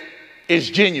faith is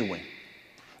genuine.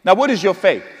 Now, what is your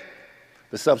faith?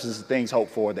 The substance of things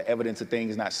hoped for, the evidence of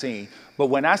things not seen. But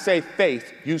when I say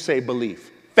faith, you say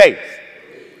belief. Faith.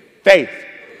 Faith.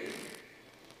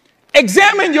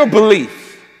 Examine your belief.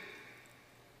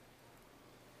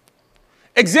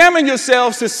 Examine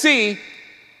yourselves to see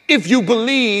if you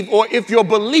believe or if your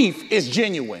belief is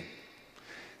genuine.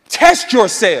 Test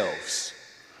yourselves.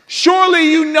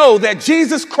 Surely you know that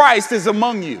Jesus Christ is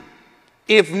among you.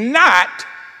 If not,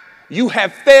 you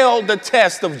have failed the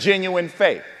test of genuine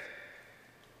faith.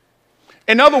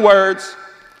 In other words,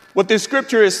 what this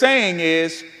scripture is saying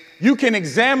is you can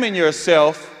examine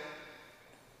yourself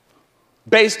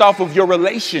based off of your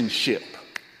relationship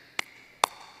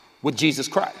with Jesus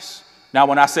Christ. Now,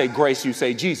 when I say grace, you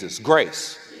say Jesus.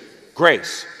 Grace.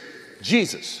 Grace.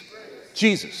 Jesus.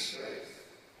 Jesus.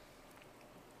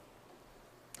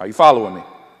 Are you following me?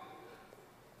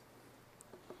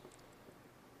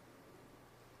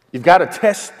 You've got to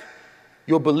test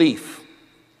your belief.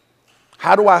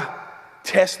 How do I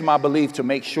test my belief to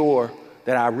make sure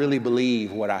that I really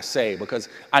believe what I say? Because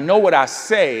I know what I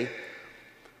say,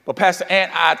 but Pastor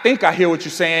Ant, I think I hear what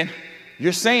you're saying.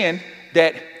 You're saying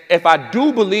that if I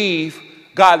do believe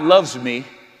God loves me,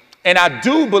 and I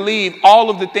do believe all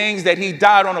of the things that he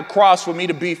died on a cross for me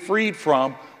to be freed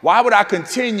from, why would I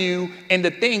continue in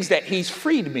the things that he's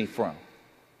freed me from?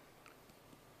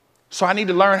 So I need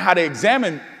to learn how to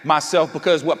examine myself,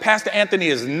 because what Pastor Anthony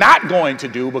is not going to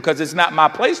do, because it's not my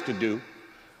place to do,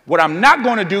 What I'm not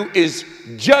going to do is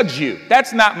judge you.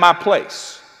 That's not my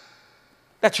place.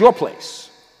 That's your place.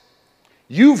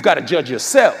 You've got to judge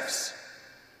yourselves.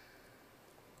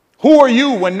 Who are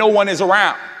you when no one is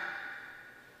around?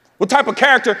 What type of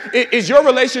character? Is your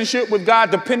relationship with God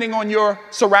depending on your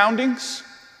surroundings?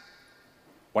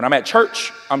 When I'm at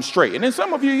church, I'm straight. And then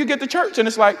some of you, you get to church and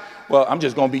it's like, well, I'm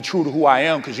just going to be true to who I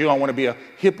am because you don't want to be a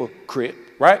hypocrite,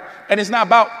 right? And it's not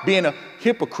about being a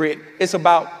hypocrite. It's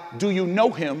about, do you know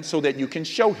him so that you can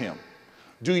show him?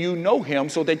 Do you know him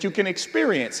so that you can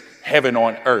experience heaven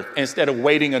on earth instead of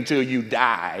waiting until you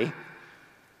die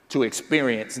to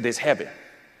experience this heaven?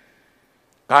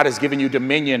 God has given you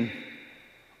dominion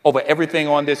over everything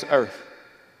on this earth,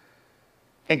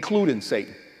 including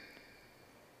Satan.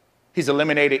 He's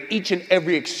eliminated each and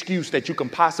every excuse that you can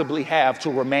possibly have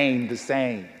to remain the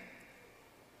same.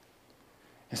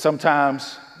 And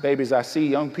sometimes, babies, I see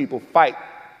young people fight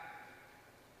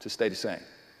to stay the same.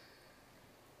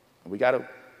 We gotta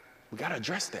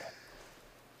address that.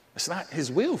 It's not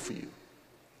his will for you.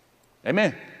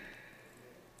 Amen.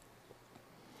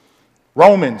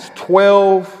 Romans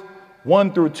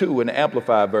 12:1-2 in the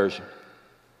Amplified Version.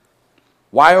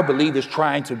 Why are believers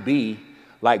trying to be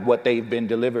like what they've been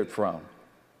delivered from?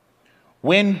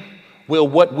 When will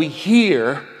what we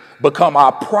hear become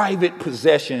our private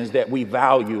possessions that we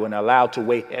value and allow to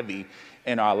weigh heavy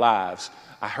in our lives?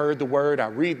 I heard the word, I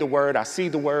read the word, I see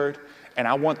the word, and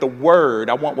I want the word,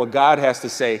 I want what God has to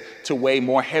say to weigh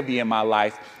more heavy in my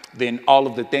life than all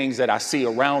of the things that I see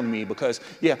around me. Because,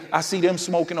 yeah, I see them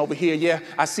smoking over here. Yeah,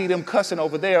 I see them cussing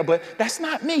over there. But that's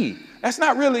not me. That's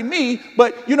not really me.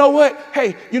 But you know what?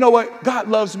 Hey, you know what? God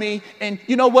loves me. And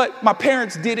you know what? My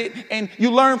parents did it. And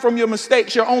you learn from your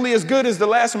mistakes. You're only as good as the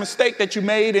last mistake that you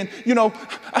made. And, you know,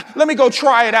 let me go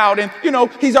try it out. And, you know,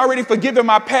 he's already forgiven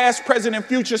my past, present, and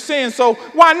future sins. So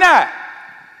why not?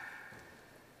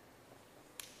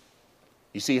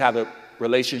 You see how the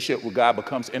relationship with God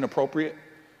becomes inappropriate?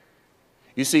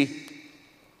 You see,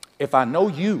 if I know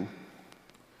you,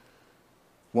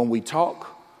 when we talk,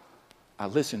 I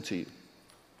listen to you.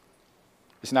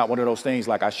 It's not one of those things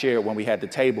like I shared when we had the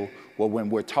table, where when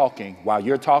we're talking, while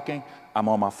you're talking, I'm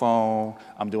on my phone,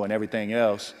 I'm doing everything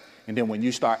else. And then when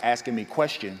you start asking me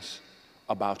questions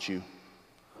about you,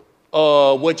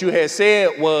 what you had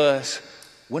said was,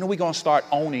 when are we going to start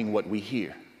owning what we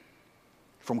hear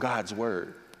from God's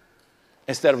word,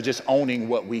 instead of just owning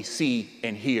what we see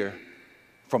and hear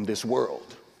from this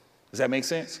world? Does that make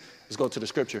sense? Let's go to the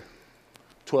scripture.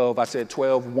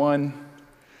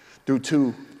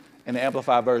 12:1-2 in the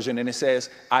Amplified Version, and it says,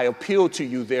 I appeal to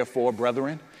you, therefore,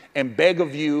 brethren, and beg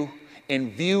of you,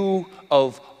 in view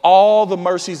of all the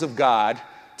mercies of God,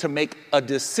 to make a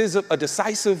decisive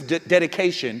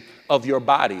dedication of your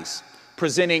bodies,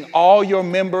 presenting all your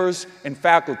members and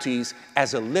faculties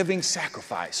as a living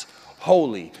sacrifice,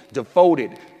 holy,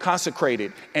 devoted,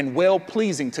 consecrated, and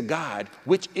well-pleasing to God,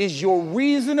 which is your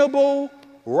reasonable,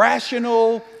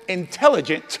 rational,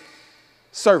 intelligent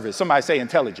service. Somebody say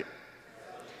intelligent.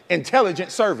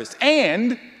 Intelligent service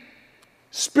and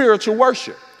spiritual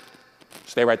worship.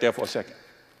 Stay right there for a second.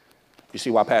 You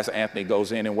see why Pastor Anthony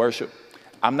goes in and worship?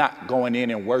 I'm not going in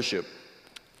and worship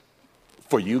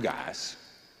for you guys.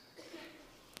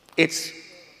 It's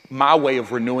my way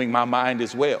of renewing my mind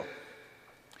as well.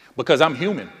 Because I'm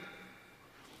human.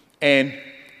 And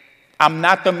I'm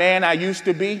not the man I used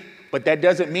to be, but that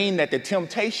doesn't mean that the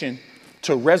temptation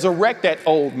to resurrect that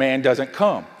old man doesn't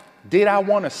come. Did I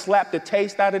want to slap the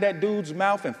taste out of that dude's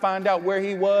mouth and find out where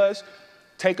he was,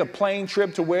 take a plane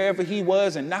trip to wherever he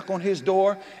was and knock on his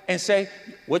door and say,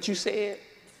 what you said?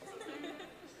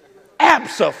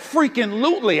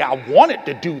 Abso-freaking-lutely, I wanted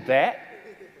to do that.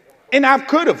 And I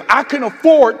could have. I can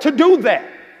afford to do that.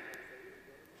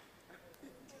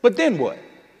 But then what?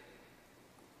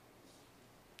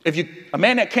 A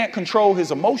man that can't control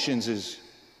his emotions is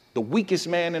the weakest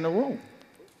man in the room.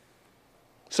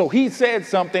 So he said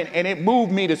something and it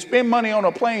moved me to spend money on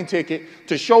a plane ticket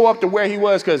to show up to where he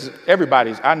was, because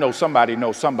I know somebody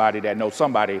knows somebody that knows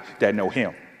somebody that know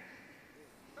him.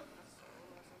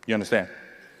 You understand?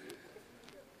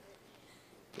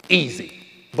 Easy.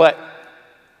 But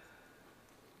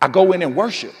I go in and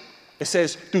worship. It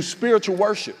says through spiritual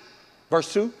worship.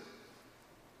 Verse 2.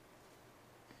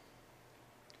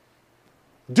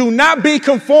 Do not be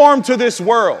conformed to this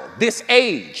world, this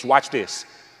age. Watch this.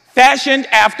 Fashioned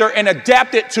after and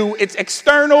adapted to its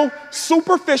external,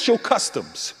 superficial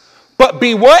customs. But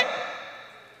be what?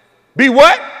 Be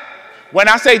what? When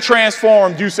I say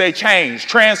transformed, you say change.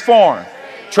 Transform.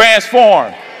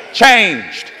 Transform.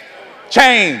 Changed.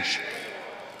 Change.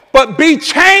 But be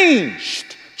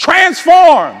changed.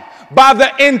 Transformed by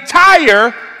the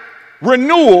entire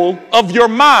renewal of your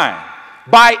mind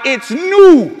by its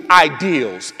new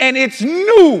ideals and its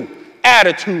new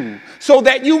attitude, so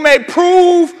that you may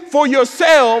prove for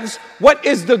yourselves what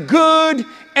is the good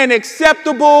and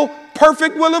acceptable,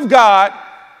 perfect will of God.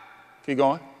 Keep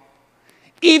going.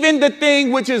 Even the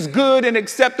thing which is good and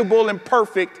acceptable and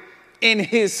perfect in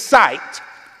his sight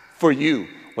for you.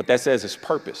 What that says is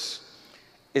purpose.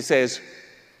 It says,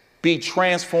 be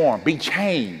transformed, be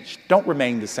changed. Don't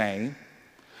remain the same.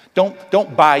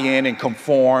 Don't buy in and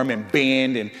conform and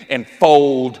bend and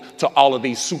fold to all of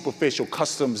these superficial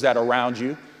customs that are around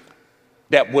you.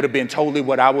 That would have been totally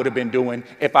what I would have been doing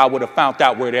if I would have found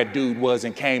out where that dude was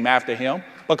and came after him.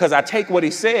 Because I take what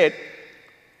he said,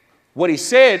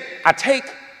 I take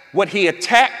what he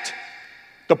attacked,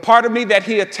 the part of me that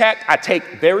he attacked, I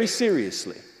take very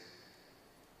seriously.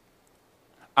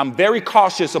 I'm very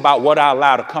cautious about what I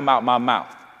allow to come out my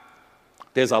mouth.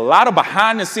 There's a lot of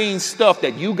behind the scenes stuff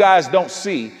that you guys don't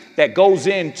see that goes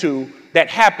into, that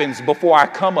happens before I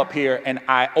come up here and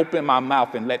I open my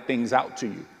mouth and let things out to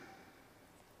you.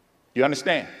 You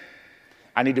understand?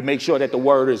 I need to make sure that the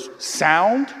word is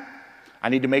sound. I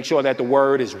need to make sure that the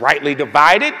word is rightly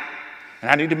divided. And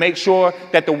I need to make sure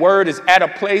that the word is at a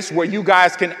place where you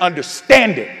guys can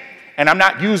understand it. And I'm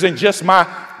not using just my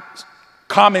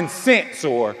common sense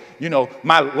or,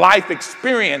 my life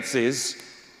experiences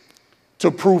to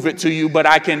prove it to you, but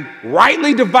I can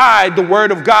rightly divide the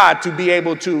word of God to be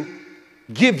able to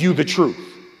give you the truth.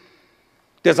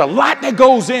 There's a lot that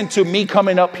goes into me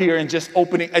coming up here and just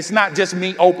opening. It's not just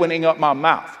me opening up my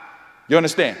mouth. You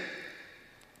understand?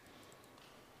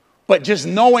 But just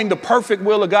knowing the perfect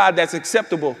will of God that's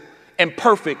acceptable and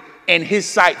perfect in his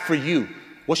sight for you.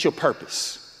 What's your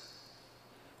purpose?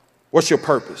 What's your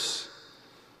purpose?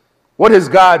 What has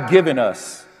God given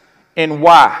us and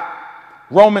why?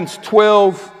 Romans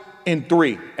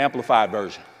 12:3, Amplified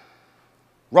Version.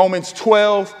 Romans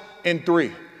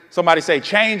 12:3. Somebody say,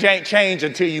 change ain't change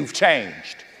until you've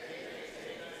changed.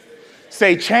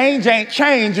 Say, change ain't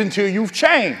change until you've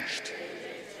changed.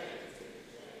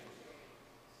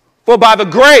 For by the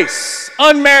grace,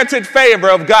 unmerited favor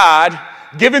of God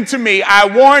given to me, I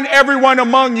warn everyone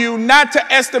among you not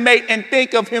to estimate and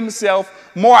think of himself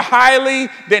more highly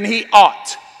than he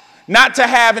ought, not to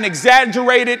have an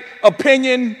exaggerated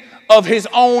opinion of his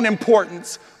own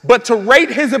importance, but to rate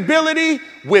his ability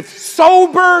with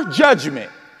sober judgment,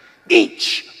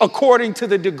 each according to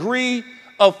the degree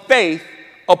of faith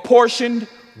apportioned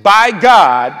by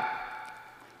God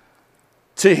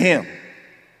to him.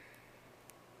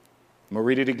 I'm going to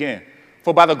read it again.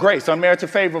 For by the grace, unmerited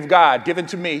favor of God given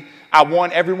to me, I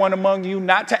warn everyone among you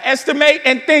not to estimate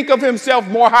and think of himself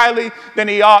more highly than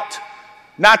he ought,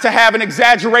 not to have an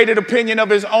exaggerated opinion of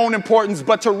his own importance,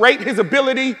 but to rate his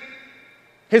ability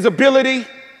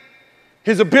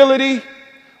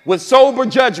with sober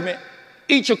judgment,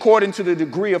 each according to the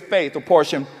degree of faith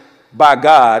apportioned by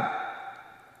God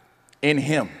in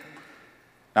him.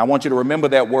 Now, I want you to remember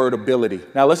that word ability.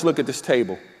 Now, let's look at this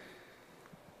table.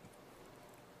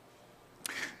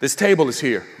 This table is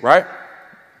here, right?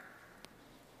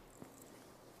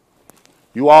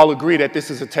 You all agree that this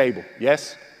is a table,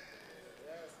 yes?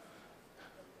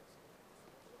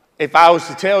 If I was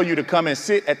to tell you to come and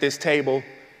sit at this table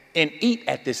and eat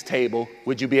at this table,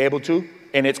 would you be able to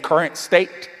in its current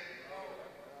state?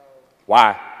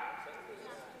 Why?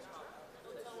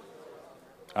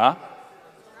 Huh?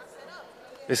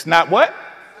 It's not what?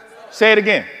 Say it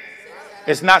again.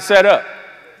 It's not set up.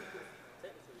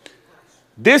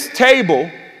 This table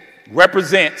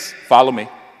represents, follow me.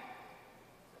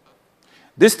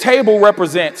 This table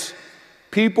represents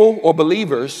people or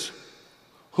believers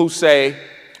who say,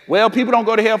 well, people don't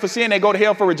go to hell for sin, they go to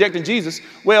hell for rejecting Jesus.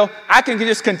 Well, I can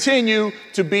just continue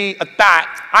to be a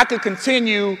thought. I can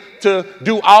continue to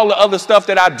do all the other stuff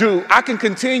that I do. I can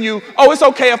continue, it's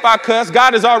okay if I cuss.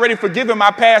 God has already forgiven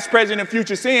my past, present, and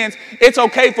future sins. It's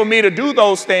okay for me to do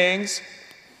those things.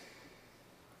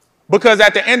 Because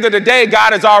at the end of the day,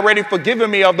 God has already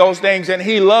forgiven me of those things and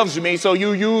he loves me. So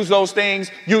you use those things,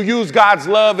 you use God's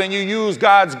love and you use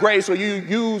God's grace, or you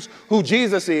use who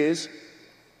Jesus is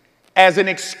as an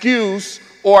excuse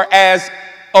or as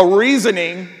a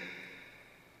reasoning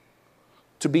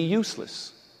to be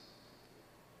useless.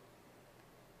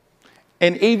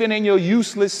 And even in your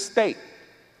useless state,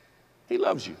 he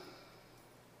loves you.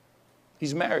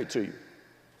 He's married to you.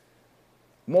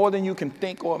 More than you can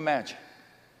think or imagine.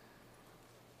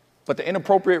 But the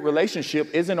inappropriate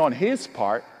relationship isn't on his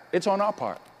part, it's on our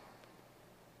part.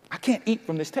 I can't eat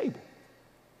from this table.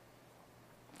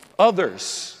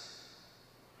 Others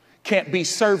can't be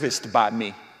serviced by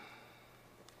me.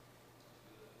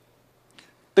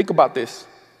 Think about this.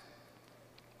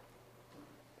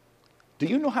 Do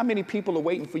you know how many people are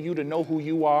waiting for you to know who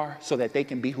you are so that they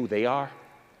can be who they are?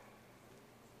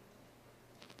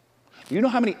 Do you know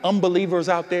how many unbelievers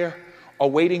out there are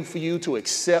waiting for you to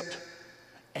accept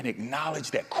and acknowledge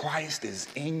that Christ is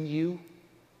in you?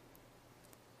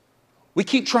 We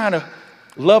keep trying to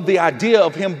love the idea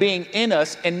of him being in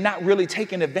us and not really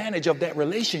taking advantage of that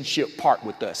relationship part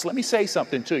with us. Let me say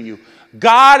something to you.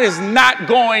 God is not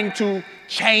going to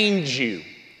change you.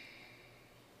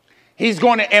 He's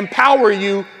going to empower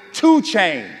you to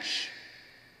change.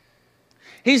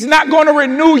 He's not going to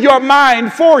renew your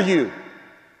mind for you.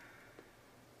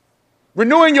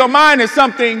 Renewing your mind is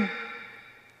something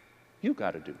you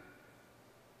got to do.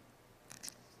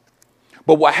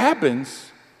 But what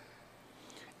happens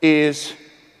is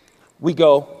we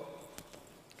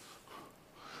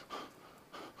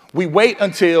wait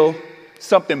until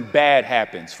something bad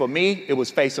happens. For me, it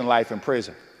was facing life in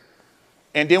prison.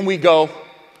 And then we go,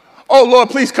 oh, Lord,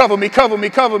 please cover me, cover me,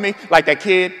 cover me. Like that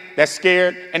kid that's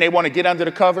scared and they want to get under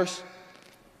the covers.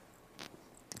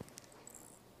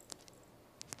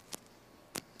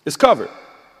 It's covered.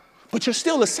 But you're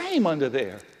still the same under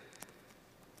there.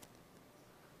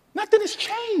 Nothing has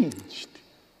changed.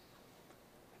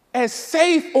 As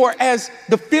safe or as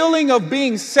the feeling of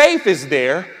being safe is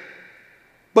there.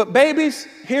 But babies,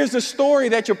 here's the story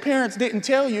that your parents didn't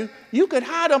tell you. You could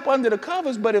hide up under the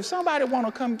covers, but if somebody want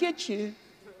to come get you,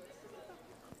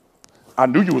 I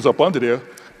knew you was up under there.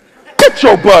 Get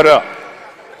your butt up.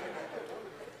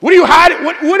 What are you hiding?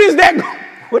 What is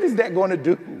that? What is that going to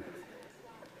do?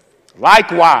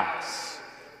 Likewise,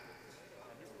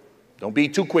 don't be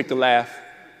too quick to laugh.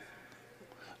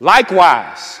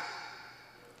 Likewise,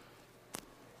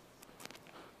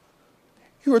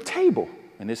 you're a table,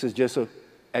 and this is just an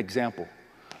example.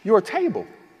 You're a table.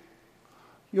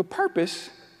 Your purpose,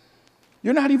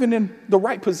 you're not even in the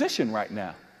right position right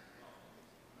now.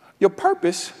 Your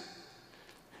purpose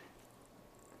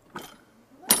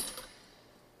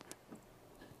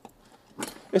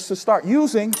is to start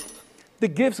using the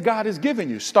gifts God has given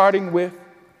you, starting with,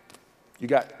 you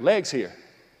got legs here.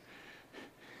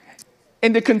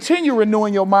 And to continue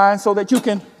renewing your mind so that you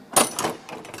can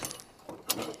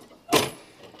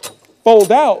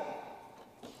fold out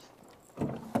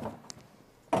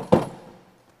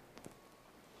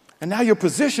and now you're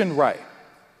positioned right.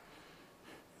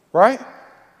 Right?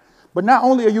 But not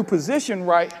only are you positioned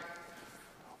right,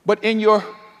 but in your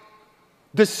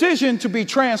decision to be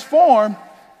transformed,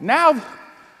 now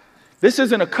this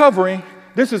isn't a covering,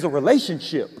 this is a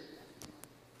relationship.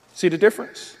 See the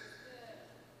difference?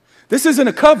 This isn't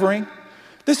a covering,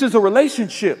 this is a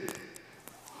relationship.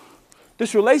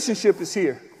 This relationship is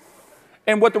here.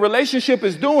 And what the relationship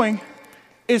is doing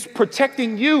is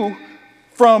protecting you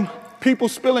from people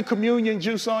spilling communion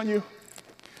juice on you.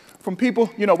 From people,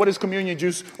 you know, what is communion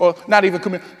juice? Or not even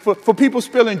communion. For people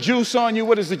spilling juice on you,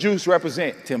 what does the juice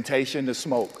represent? Temptation to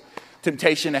smoke.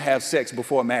 Temptation to have sex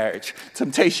before marriage.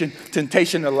 Temptation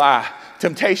to lie.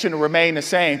 Temptation to remain the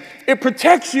same. It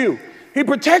protects you. He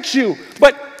protects you.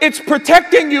 But it's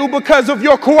protecting you because of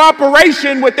your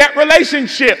cooperation with that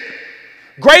relationship.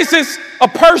 Grace is a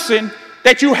person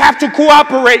that you have to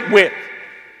cooperate with.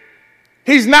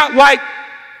 He's not like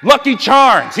Lucky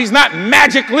Charms. He's not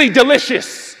magically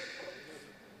delicious.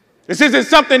 This isn't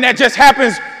something that just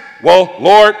happens. Well,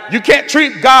 Lord, you can't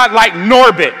treat God like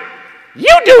Norbit.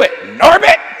 You do it,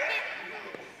 Norbit.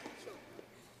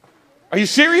 Are you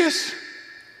serious?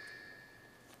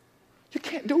 You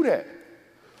can't do that.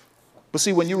 But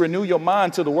see, when you renew your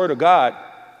mind to the Word of God,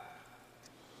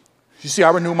 you see, I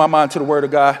renew my mind to the Word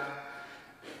of God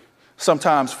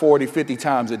sometimes 40, 50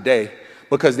 times a day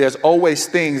because there's always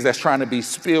things that's trying to be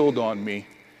spilled on me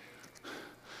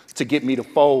to get me to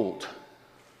fold.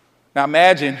 Now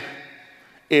imagine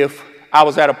if I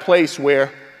was at a place where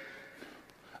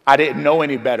I didn't know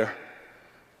any better.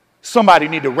 Somebody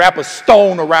need to wrap a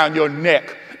stone around your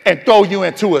neck and throw you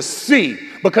into a sea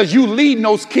because you leading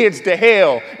those kids to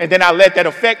hell, and then I let that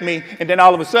affect me, and then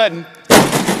all of a sudden,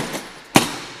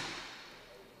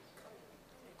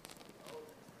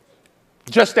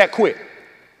 just that quick.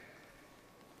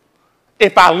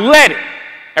 If I let it,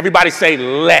 everybody say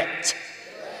let.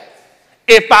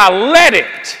 If I let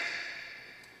it.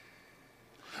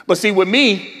 But see, with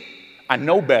me, I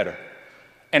know better.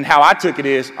 And how I took it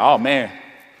is, oh man,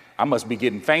 I must be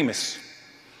getting famous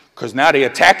because now they're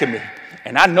attacking me.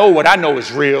 And I know what I know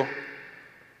is real.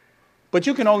 But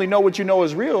you can only know what you know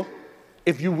is real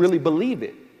if you really believe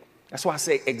it. That's why I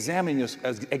say examine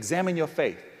your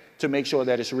faith to make sure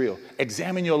that it's real.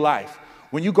 Examine your life.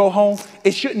 When you go home,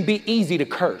 it shouldn't be easy to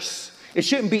curse. It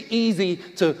shouldn't be easy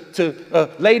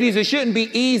ladies, it shouldn't be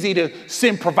easy to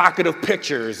send provocative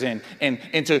pictures and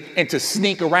to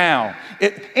sneak around.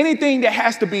 Anything that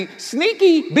has to be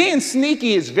sneaky, being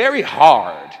sneaky is very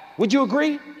hard. Would you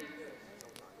agree?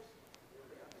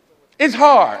 It's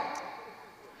hard.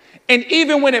 And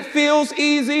even when it feels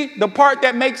easy, the part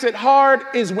that makes it hard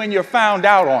is when you're found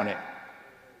out on it.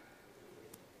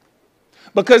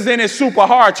 Because then it's super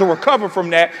hard to recover from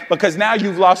that because now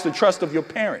you've lost the trust of your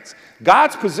parents.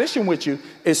 God's position with you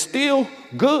is still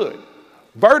good.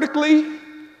 Vertically,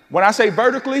 when I say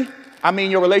vertically, I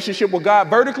mean your relationship with God.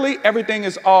 Vertically, everything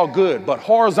is all good. But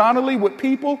horizontally with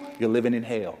people, you're living in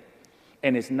hell.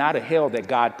 And it's not a hell that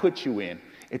God put you in.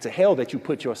 It's a hell that you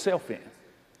put yourself in.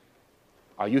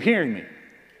 Are you hearing me?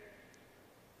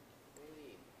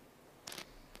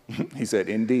 He said,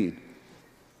 indeed.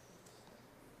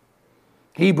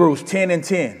 Hebrews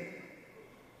 10:10.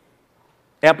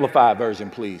 Amplified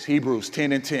version, please. Hebrews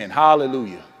 10:10.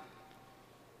 Hallelujah.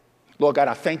 Lord God,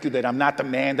 I thank you that I'm not the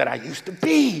man that I used to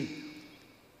be.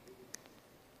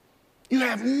 You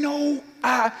have no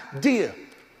idea.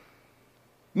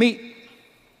 You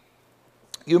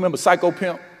remember Psycho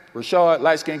Pimp, Rashad,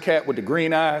 light-skinned cat with the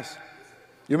green eyes?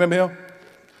 You remember him?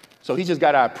 So he just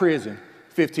got out of prison,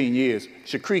 15 years.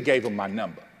 Shakri gave him my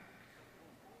number.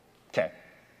 Okay.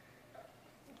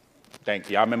 Thank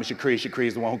you. I remember Shakri. Shakri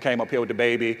is the one who came up here with the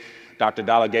baby. Dr.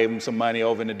 Dollar gave him some money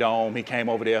over in the dome. He came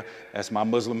over there. That's my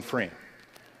Muslim friend.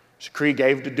 Shakri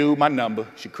gave the dude my number.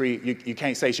 Shakri, you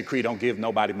can't say Shakri don't give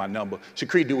nobody my number.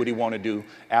 Shakri do what he want to do.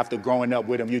 After growing up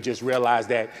with him, you just realize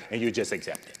that and you just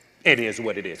accept it. It is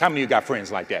what it is. How many of you got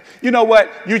friends like that? You know what?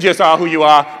 You just are who you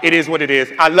are. It is what it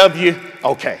is. I love you.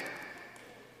 Okay.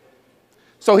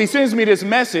 So he sends me this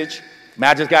message.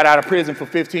 I just got out of prison for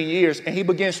 15 years, and he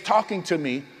begins talking to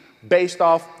me based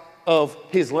off of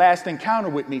his last encounter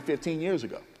with me 15 years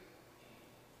ago.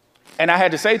 And I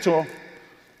had to say to him,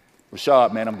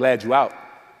 Rashad, man, I'm glad you out.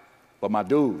 But my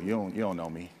dude, you don't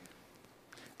know me.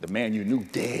 The man you knew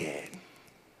dead.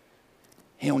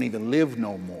 He don't even live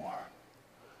no more.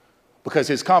 Because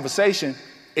his conversation,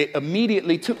 it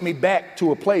immediately took me back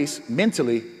to a place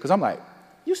mentally, because I'm like,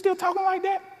 you still talking like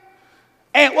that?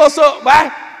 And what's up,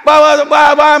 boy?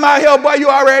 Why am I here, boy? You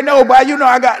already know, boy. You know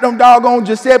I got them doggone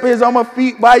Giuseppe's on my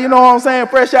feet, boy. You know what I'm saying?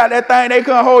 Fresh out that thing, they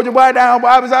couldn't hold your boy down,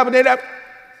 boy.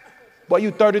 Boy,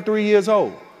 you 33 years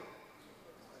old.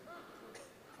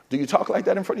 Do you talk like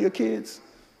that in front of your kids?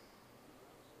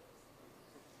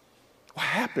 What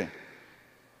happened?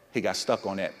 He got stuck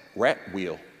on that rat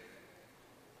wheel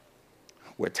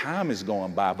where time is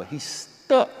going by, but he's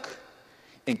stuck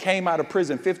and came out of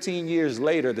prison 15 years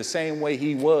later the same way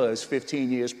he was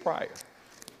 15 years prior.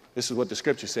 This is what the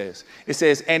scripture says. It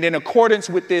says, and in accordance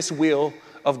with this will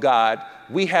of God,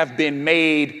 we have been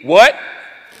made what?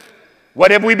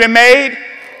 What have we been made?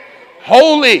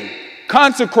 Holy,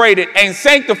 consecrated, and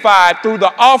sanctified through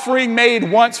the offering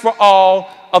made once for all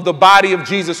of the body of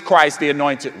Jesus Christ, the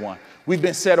anointed one. We've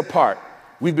been set apart.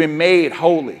 We've been made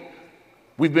holy.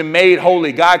 We've been made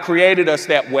holy. God created us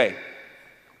that way.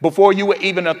 Before you were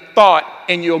even a thought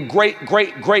in your great,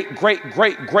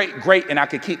 and I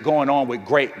could keep going on with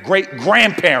great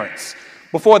grandparents.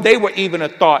 Before they were even a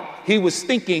thought, he was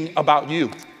thinking about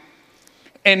you.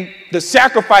 And the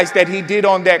sacrifice that he did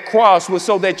on that cross was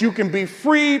so that you can be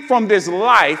freed from this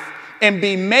life and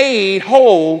be made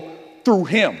whole through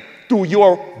him, through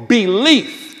your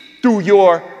belief, through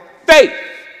your faith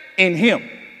in him.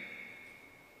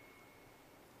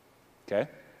 Okay,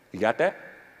 you got that?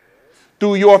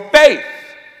 Through your faith,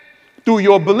 through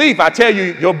your belief. I tell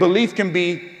you, your belief can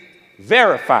be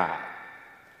verified.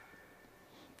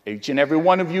 Each and every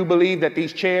one of you believe that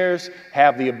these chairs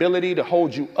have the ability to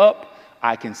hold you up.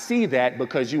 I can see that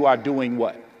because you are doing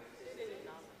what?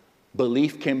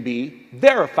 Belief can be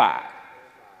verified.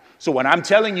 So when I'm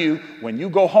telling you, when you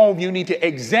go home, you need to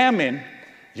examine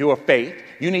your faith.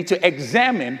 You need to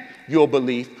examine your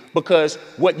belief, because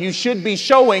what you should be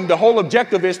showing, the whole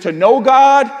objective is to know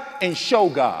God and show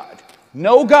God.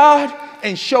 Know God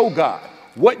and show God.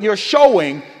 What you're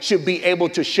showing should be able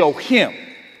to show him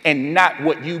and not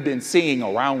what you've been seeing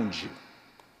around you.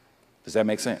 Does that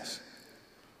make sense?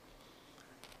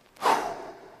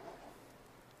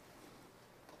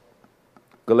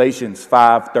 Galatians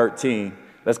 5:13.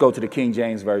 Let's go to the King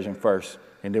James Version first,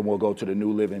 and then we'll go to the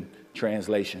New Living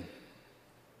Translation.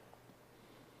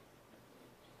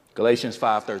 Galatians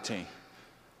 5:13.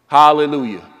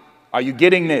 Hallelujah. Are you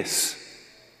getting this?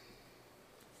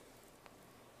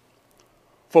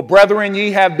 For brethren,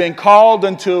 ye have been called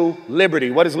unto liberty.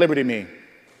 What does liberty mean?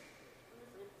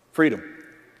 Freedom.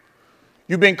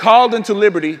 You've been called into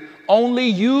liberty. only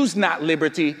use not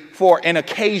liberty for an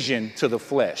occasion to the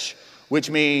flesh, which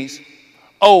means,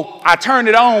 oh, I turn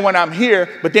it on when I'm here,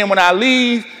 but then when I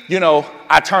leave,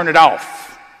 I turn it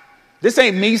off. This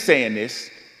ain't me saying this.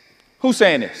 Who's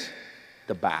saying this?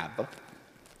 The Bible.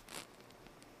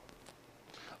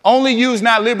 Only use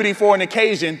not liberty for an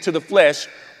occasion to the flesh,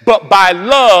 but by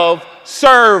love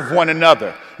serve one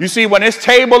another. You see, when this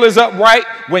table is upright,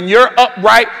 when you're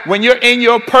upright, when you're in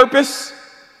your purpose,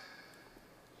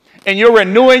 and you're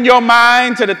renewing your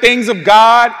mind to the things of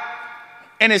God,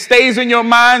 and it stays in your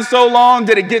mind so long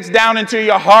that it gets down into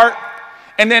your heart,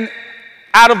 and then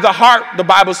out of the heart, the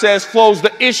Bible says, flows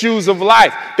the issues of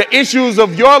life. The issues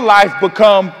of your life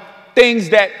become things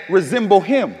that resemble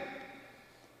Him.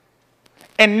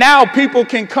 And now people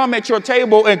can come at your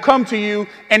table and come to you,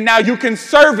 and now you can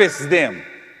service them.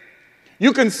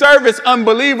 You can service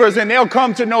unbelievers, and they'll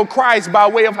come to know Christ by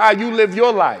way of how you live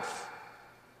your life.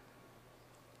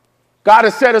 God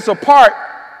has set us apart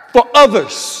for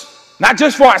others, not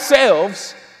just for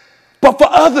ourselves, but for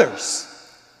others.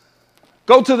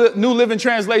 Go to the New Living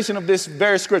Translation of this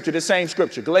very scripture, the same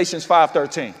scripture, Galatians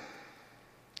 5:13.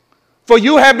 For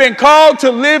you have been called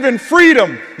to live in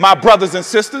freedom, my brothers and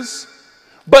sisters,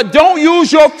 but don't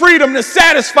use your freedom to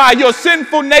satisfy your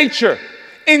sinful nature.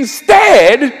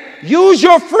 Instead, use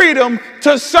your freedom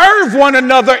to serve one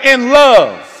another in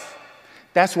love.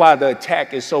 That's why the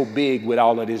attack is so big with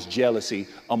all of this jealousy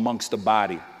amongst the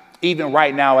body. Even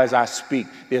right now as I speak,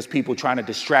 there's people trying to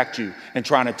distract you and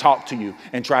trying to talk to you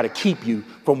and try to keep you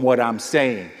from what I'm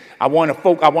saying. I want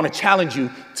to challenge you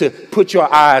to put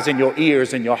your eyes and your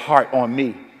ears and your heart on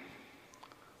me.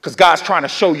 Because God's trying to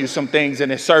show you some things in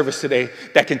His service today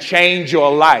that can change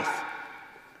your life.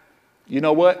 You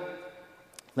know what?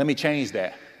 Let me change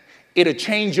that. It'll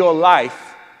change your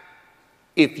life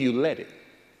if you let it.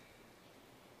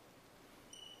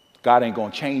 God ain't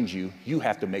going to change you. You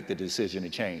have to make the decision to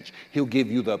change. He'll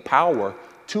give you the power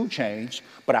to change.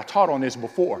 But I taught on this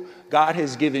before. God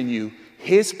has given you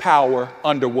His power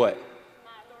under what?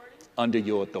 Under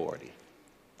your authority.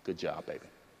 Good job, baby.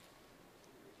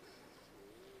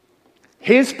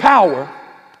 His power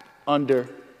under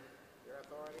your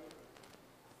authority.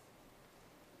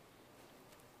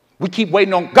 We keep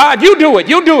waiting on God. You do it.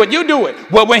 You do it. You do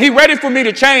it. Well, when He's ready for me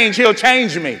to change, He'll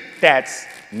change me. That's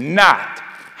not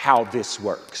how this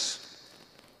works.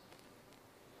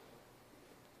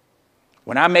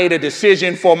 When I made a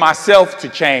decision for myself to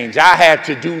change, I had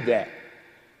to do that.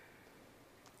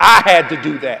 I had to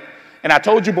do that. And I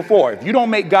told you before, if you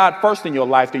don't make God first in your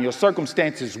life, then your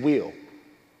circumstances will.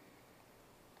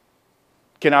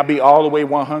 Can I be all the way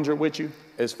 100 with you?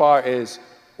 As far as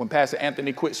when Pastor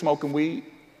Anthony quit smoking weed,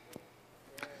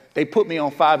 they put me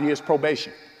on 5 years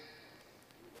probation.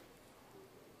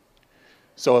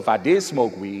 So if I did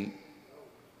smoke weed,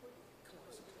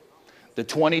 the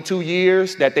 22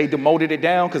 years that they demoted it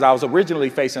down, because I was originally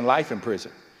facing life in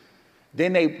prison,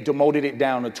 then they demoted it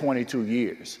down to 22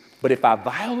 years. But if I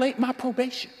violate my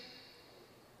probation,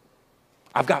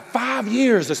 I've got 5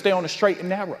 years to stay on the straight and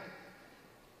narrow.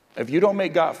 If you don't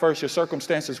make God first, your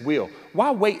circumstances will. Why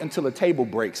wait until the table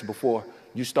breaks before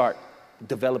you start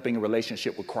developing a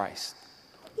relationship with Christ?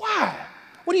 Why?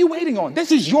 What are you waiting on?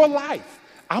 This is your life.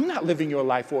 I'm not living your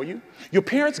life for you. Your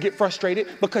parents get frustrated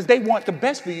because they want the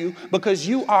best for you because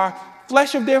you are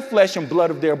flesh of their flesh and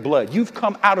blood of their blood. You've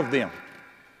come out of them.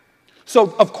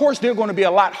 So, of course, they're going to be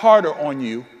a lot harder on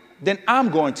you than I'm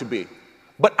going to be.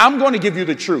 But I'm going to give you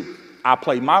the truth. I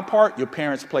play my part. Your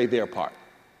parents play their part.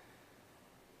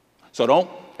 So don't,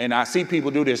 and I see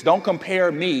people do this, don't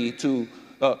compare me to,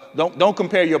 don't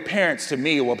compare your parents to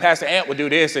me. Well, Pastor Ant would do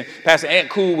this and Pastor Ant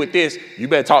cool with this. You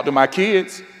better talk to my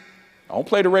kids. Don't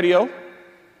play the radio.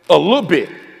 A little bit.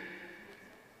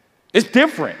 It's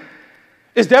different.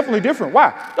 It's definitely different.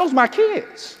 Why? Those are my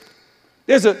kids.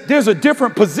 There's a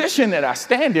different position that I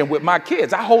stand in with my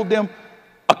kids. I hold them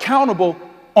accountable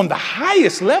on the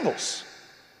highest levels.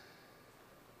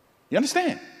 You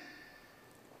understand?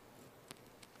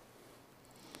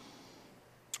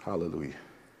 Hallelujah.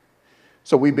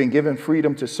 So we've been given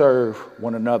freedom to serve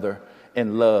one another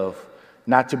in love,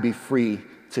 not to be free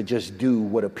to just do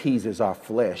what appeases our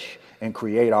flesh and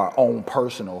create our own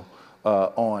personal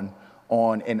on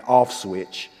and off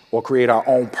switch, or create our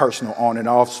own personal on and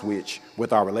off switch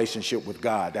with our relationship with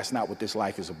God. That's not what this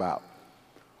life is about.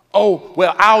 Oh,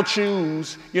 well, I'll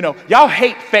choose. You know, y'all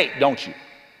hate fake, don't you?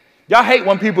 Y'all hate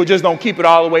when people just don't keep it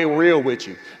all the way real with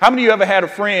you. How many of you ever had a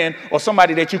friend or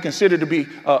somebody that you consider to be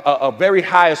a very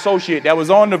high associate that was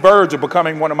on the verge of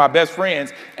becoming one of my best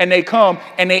friends, and they come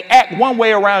and they act one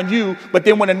way around you, but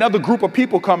then when another group of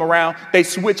people come around, they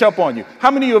switch up on you? How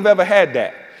many of you have ever had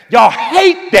that? Y'all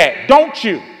hate that, don't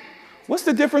you? What's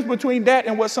the difference between that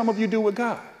and what some of you do with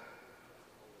God?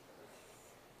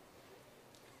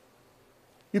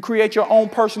 You create your own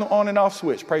personal on and off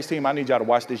switch. Praise team, I need y'all to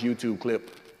watch this YouTube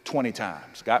clip 20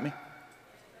 times. Got me?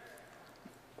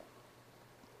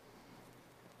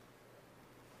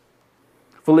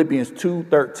 Philippians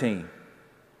 2:13.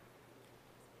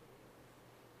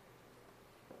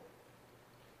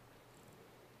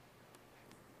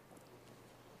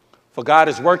 For God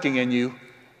is working in you,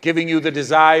 giving you the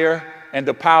desire and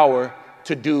the power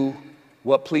to do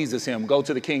what pleases him. Go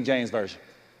to the King James Version.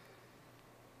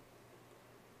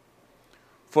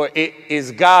 For it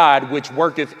is God which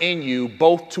worketh in you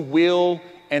both to will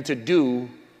and to do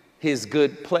his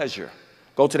good pleasure.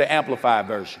 Go to the Amplified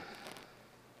Version.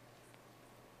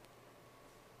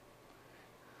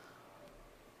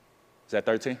 Is that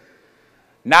 13?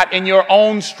 Not in your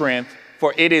own strength,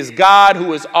 for it is God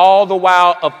who is all the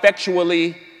while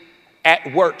effectually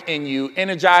at work in you,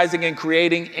 energizing and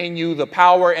creating in you the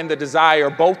power and the desire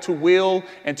both to will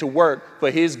and to work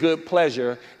for his good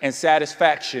pleasure and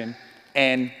satisfaction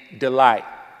and delight.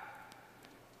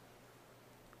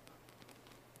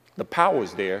 The power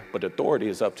is there, but authority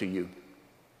is up to you.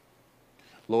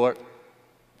 Lord,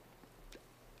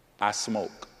 I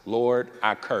smoke. Lord,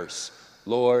 I curse.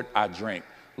 Lord, I drink.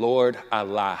 Lord, I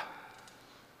lie.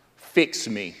 Fix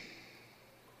me.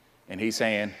 And he's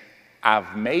saying,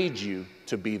 I've made you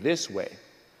to be this way,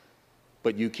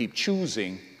 but you keep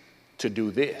choosing to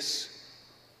do this.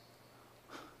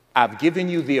 I've given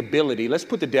you the ability. Let's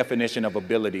put the definition of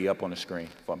ability up on the screen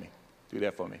for me. Do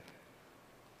that for me.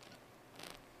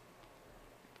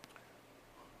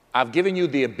 I've given you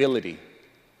the ability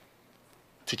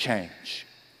to change.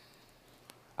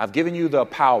 I've given you the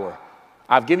power.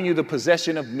 I've given you the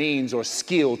possession of means or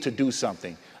skill to do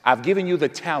something. I've given you the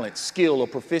talent, skill, or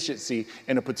proficiency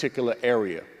in a particular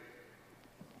area.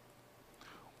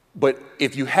 But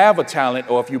if you have a talent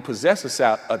or if you possess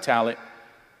a talent,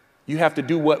 you have to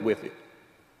do what with it?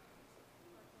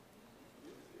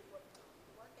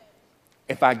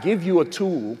 If I give you a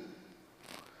tool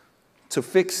to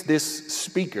fix this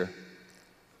speaker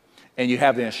and you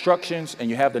have the instructions and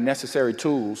you have the necessary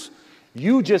tools,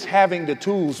 you just having the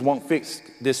tools won't fix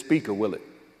this speaker, will it?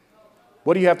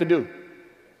 What do you have to do?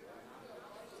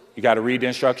 You got to read the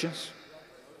instructions,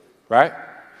 right?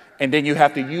 And then you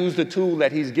have to use the tool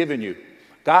that he's given you.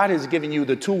 God has given you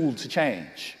the tool to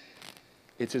change.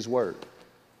 It's his word.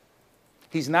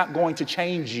 He's not going to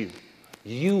change you.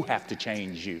 You have to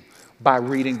change you by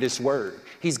reading this word.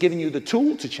 He's given you the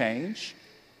tool to change.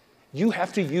 You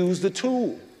have to use the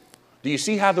tool. Do you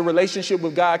see how the relationship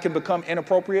with God can become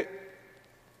inappropriate?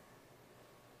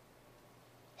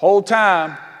 Whole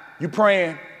time you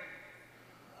praying,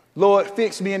 Lord,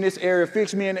 fix me in this area,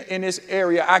 fix me in this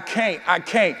area. I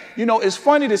can't. You know, it's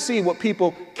funny to see what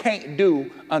people can't do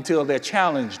until they're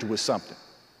challenged with something.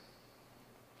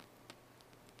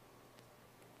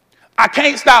 I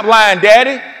can't stop lying,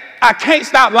 Daddy. I can't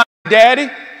stop lying, Daddy.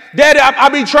 Daddy, I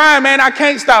be trying, man. I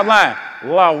can't stop lying.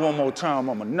 Lie one more time,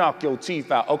 I'm gonna knock your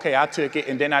teeth out. Okay, I took it,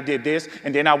 and then I did this,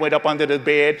 and then I went up under the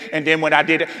bed, and then when I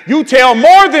did it, you tell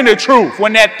more than the truth.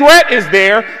 When that threat is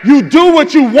there, you do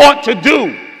what you want to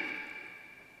do.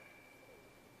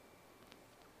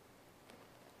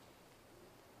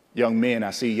 Young men,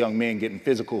 I see young men getting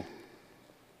physical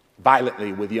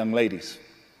violently with young ladies.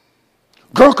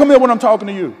 Girl, come here when I'm talking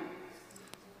to you.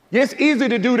 Yeah, it's easy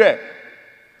to do that.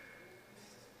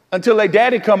 Until their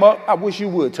daddy come up, I wish you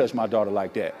would touch my daughter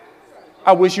like that.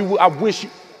 I wish you would. I wish,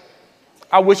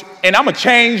 and I'm a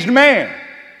changed man.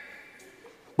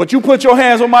 But you put your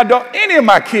hands on my daughter, any of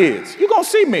my kids, you're going to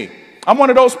see me. I'm one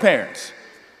of those parents.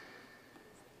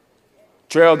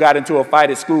 Trell got into a fight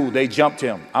at school. They jumped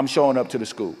him. I'm showing up to the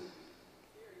school.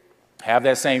 Have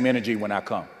that same energy when I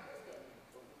come.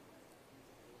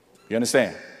 You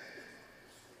understand?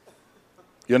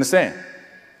 You understand?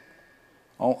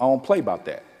 I don't play about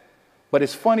that. But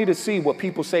it's funny to see what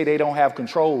people say they don't have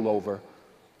control over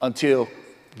until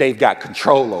they've got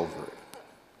control over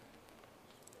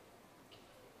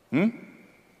it.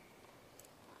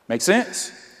 Make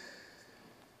sense?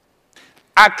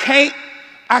 I can't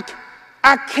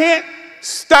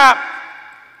stop.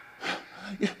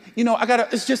 You know,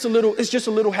 it's just a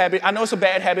little habit. I know it's a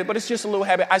bad habit, but it's just a little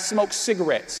habit. I smoke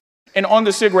cigarettes. And on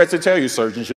the cigarettes, they tell you,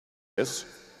 surgeons, this.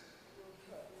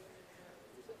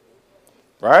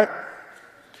 Right?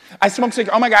 I smoke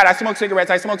cigarettes. Oh my God, I smoke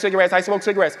cigarettes. I smoke cigarettes. I smoke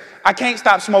cigarettes. I can't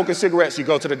stop smoking cigarettes. You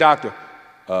go to the doctor.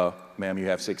 Ma'am, you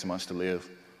have 6 months to live.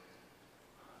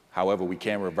 However, we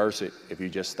can reverse it if you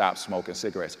just stop smoking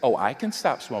cigarettes. Oh, I can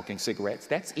stop smoking cigarettes.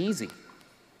 That's easy.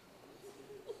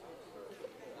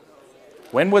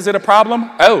 When was it a problem?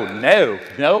 Oh,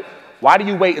 no. Why do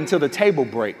you wait until the table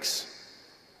breaks?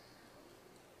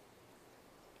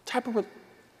 What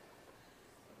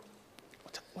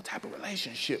type of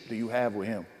relationship do you have with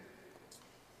him?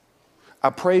 I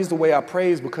praise the way I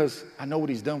praise because I know what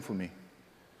he's done for me.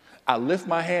 I lift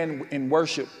my hand in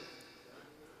worship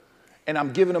and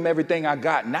I'm giving him everything I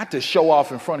got, not to show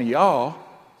off in front of y'all,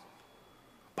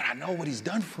 but I know what he's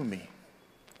done for me.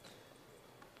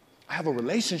 I have a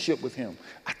relationship with him.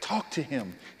 I talk to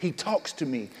him. He talks to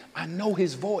me. I know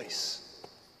his voice.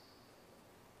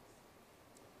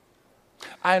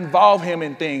 I involve him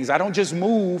in things. I don't just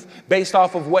move based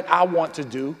off of what I want to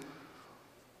do,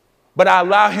 but I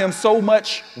allow him so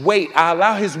much weight. I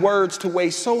allow his words to weigh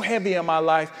so heavy in my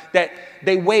life that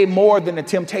they weigh more than the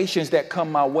temptations that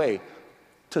come my way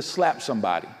to slap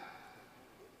somebody.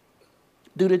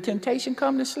 Do the temptation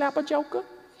come to slap a joker?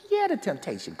 Yeah, the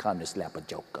temptation come to slap a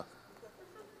joker.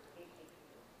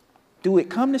 Do it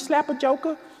come to slap a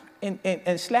joker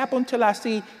and slap them till I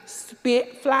see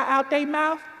spit fly out their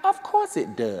mouth? Of course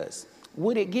it does.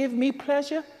 Would it give me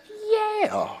pleasure?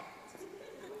 Yeah.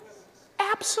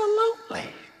 Absolutely.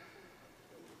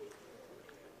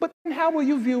 But how will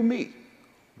you view me?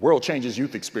 World Changes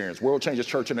Youth Experience, World Changes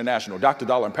Church International, Dr.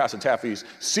 Dollar and Pastor Taffy's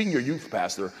senior youth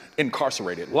pastor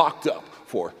incarcerated, locked up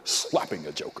for slapping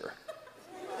a joker.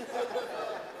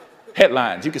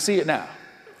 Headlines, you can see it now.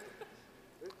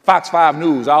 Fox 5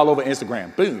 News all over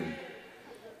Instagram, boom.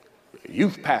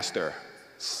 Youth pastor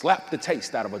slapped the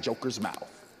taste out of a joker's mouth.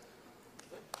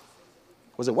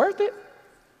 Was it worth it?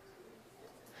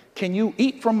 Can you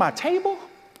eat from my table?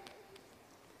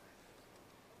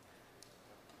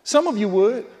 Some of you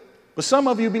would, but some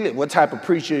of you be like, what type of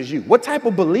preacher is you? What type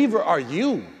of believer are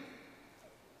you?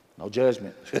 No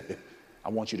judgment. I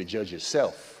want you to judge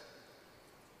yourself.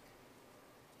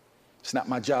 It's not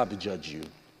my job to judge you.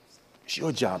 It's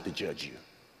your job to judge you.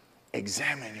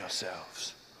 Examine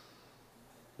yourselves.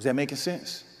 Is that making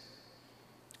sense?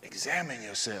 Examine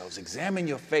yourselves. Examine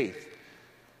your faith.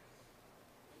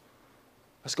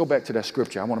 Let's go back to that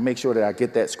scripture. I want to make sure that I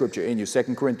get that scripture in you.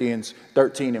 2 Corinthians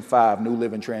 13:5, New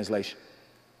Living Translation.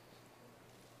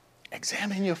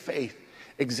 Examine your faith.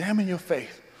 Examine your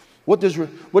faith. What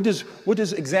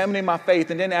does examining my faith?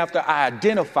 And then after I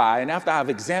identify and after I've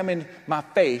examined my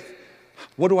faith,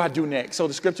 what do I do next? So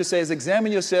the scripture says,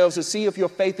 examine yourselves to see if your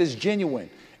faith is genuine.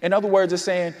 In other words, it's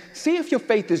saying, see if your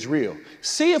faith is real.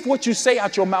 See if what you say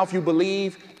out your mouth you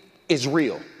believe is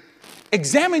real.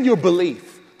 Examine your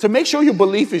belief to make sure your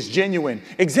belief is genuine.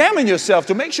 Examine yourself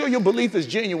to make sure your belief is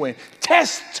genuine.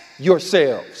 Test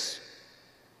yourselves.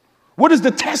 What does the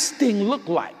testing look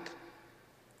like?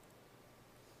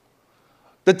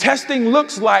 The testing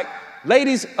looks like,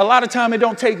 ladies, a lot of time it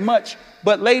don't take much,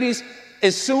 but ladies,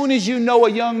 as soon as you know a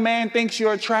young man thinks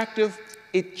you're attractive,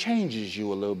 it changes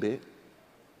you a little bit.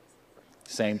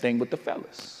 Same thing with the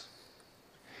fellas.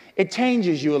 It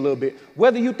changes you a little bit.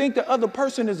 Whether you think the other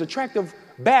person is attractive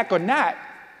back or not,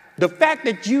 the fact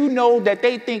that you know that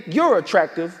they think you're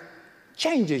attractive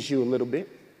changes you a little bit.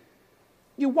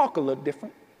 You walk a little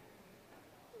different.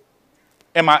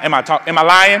 Am I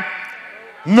lying?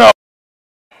 No.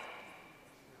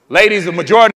 Ladies, the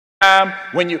majority of the time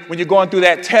when you're going through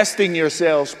that testing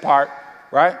yourselves part,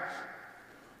 right?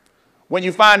 When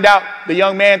you find out the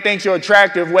young man thinks you're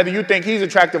attractive, whether you think he's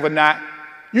attractive or not,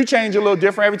 you change a little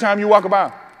different every time you walk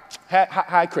about.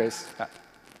 Hi, Chris. Hi.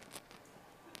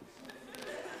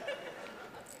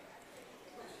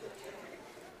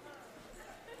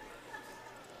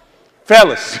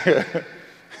 Fellas.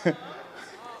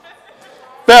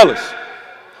 Fellas.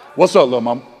 What's up, little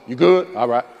mama? You good? All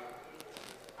right.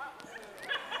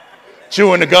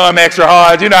 Chewing the gum extra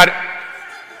hard. You know.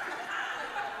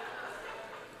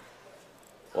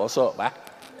 What's up, man?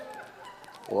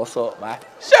 What's up, man?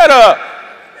 Shut up.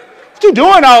 What you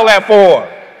doing all that for?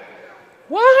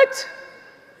 What?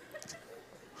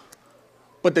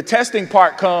 But the testing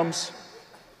part comes.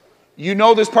 You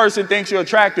know this person thinks you're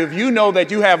attractive. You know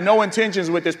that you have no intentions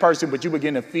with this person, but you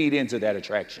begin to feed into that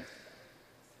attraction.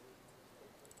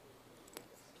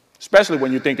 Especially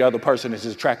when you think the other person is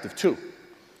attractive too.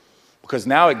 Because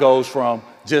now it goes from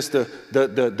just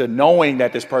the knowing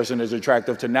that this person is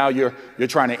attractive to now you're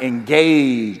trying to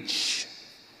engage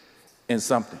in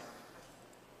something.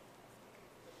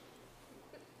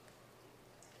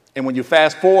 And when you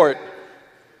fast forward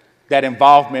that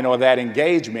involvement or that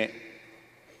engagement,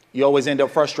 you always end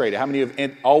up frustrated. How many of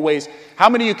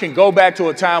you can go back to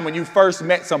a time when you first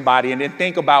met somebody and then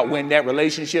think about when that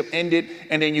relationship ended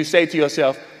and then you say to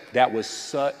yourself, that was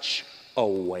such a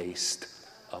waste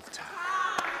of time.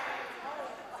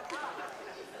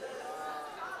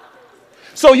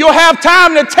 So you'll have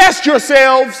time to test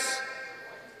yourselves.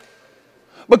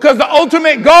 Because the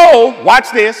ultimate goal,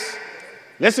 watch this,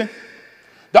 listen.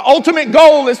 The ultimate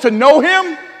goal is to know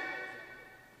him,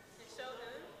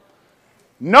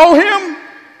 know him,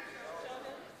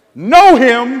 know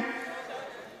him,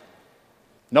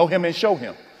 know him and show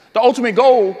him. The ultimate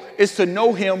goal is to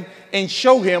know him and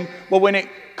show him. But when it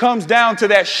comes down to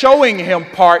that showing him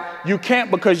part, you can't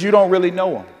because you don't really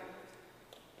know him.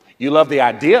 You love the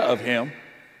idea of him.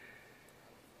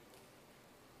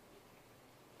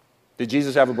 Did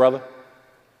Jesus have a brother?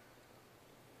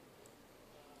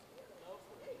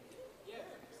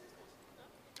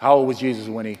 How old was Jesus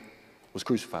when he was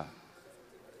crucified?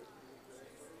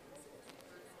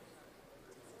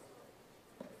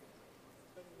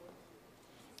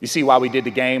 You see why we did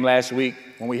the game last week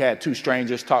when we had two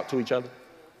strangers talk to each other?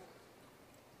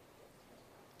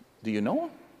 Do you know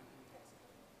him?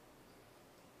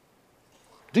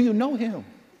 Do you know him?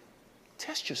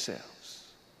 Test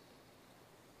yourselves.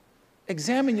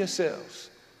 Examine yourselves.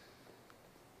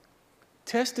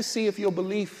 Test to see if your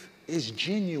belief is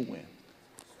genuine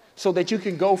so that you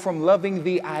can go from loving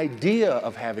the idea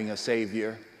of having a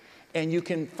Savior and you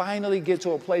can finally get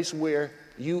to a place where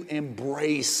you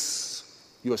embrace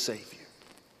your Savior.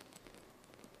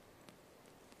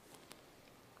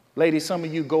 Ladies, some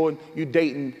of you you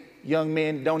dating young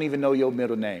men, don't even know your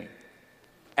middle name.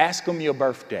 Ask them your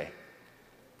birthday.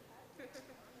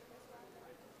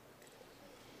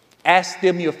 Ask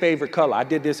them your favorite color. I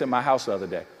did this in my house the other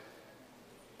day.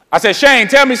 I said, Shane,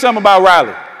 tell me something about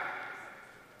Riley.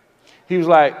 He was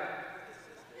like,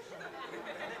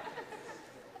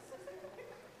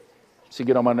 she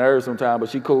get on my nerves sometimes, but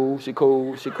she cool, she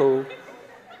cool, she cool.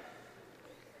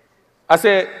 I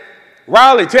said,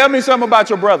 Riley, tell me something about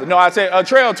your brother. No, I said,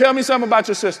 Trail, tell me something about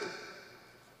your sister.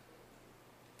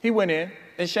 He went in,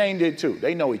 and Shane did too.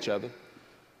 They know each other.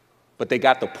 But they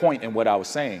got the point in what I was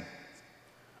saying.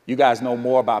 You guys know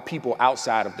more about people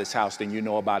outside of this house than you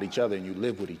know about each other, and you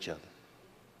live with each other.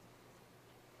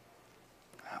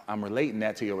 I'm relating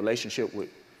that to your relationship with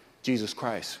Jesus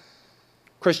Christ.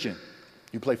 Christian,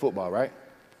 you play football, right?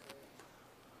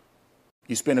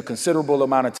 You spend a considerable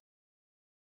amount of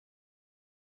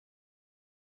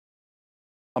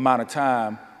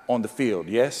time on the field,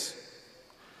 yes?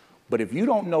 But if you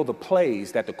don't know the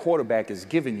plays that the quarterback is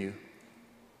giving you,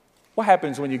 what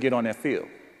happens when you get on that field?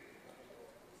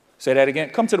 Say that again.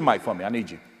 Come to the mic for me. I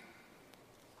need you.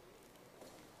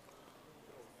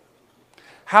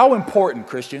 How important,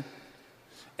 Christian,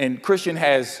 and Christian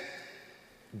has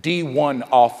D1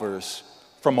 offers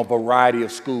from a variety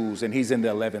of schools, and he's in the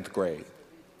 11th grade.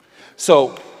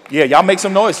 So, yeah, y'all make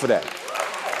some noise for that.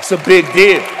 It's a big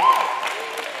deal.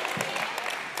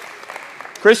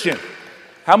 Christian,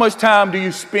 how much time do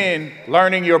you spend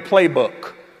learning your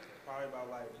playbook? Probably about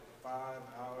like 5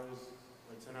 hours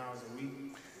or 10 hours a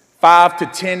week. 5 to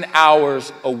 10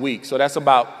 hours a week. So that's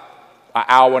about an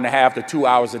hour and a half to 2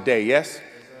 hours a day, yes?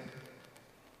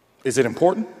 Is it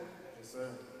important? Yes, sir.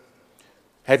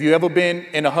 Have you ever been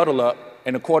in a huddle up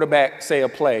and the quarterback say a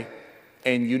play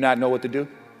and you not know what to do?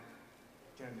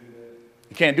 Can't do that.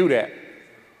 You can't do that.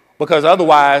 Because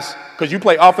otherwise, because you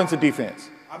play offense or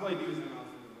defense? I play defense and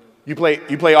offense.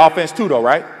 You play offense too though,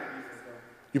 right?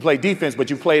 You play defense, but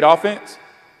you played offense?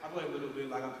 I play a little bit,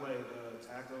 like I play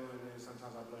tackle and then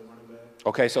sometimes I play running back.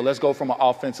 Okay, so let's go from an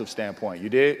offensive standpoint. You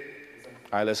did?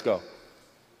 All right, let's go.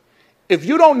 If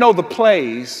you don't know the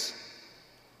plays,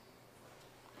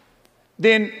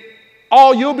 then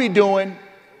all you'll be doing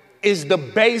is the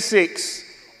basics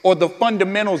or the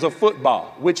fundamentals of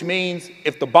football, which means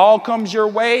if the ball comes your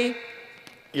way,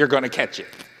 you're going to catch it.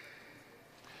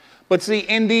 But see,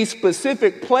 in these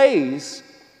specific plays,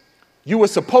 you were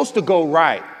supposed to go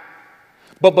right.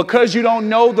 But because you don't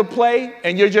know the play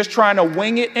and you're just trying to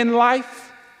wing it in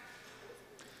life,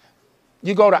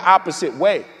 you go the opposite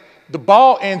way. The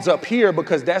ball ends up here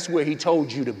because that's where he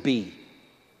told you to be.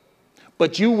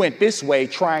 But you went this way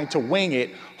trying to wing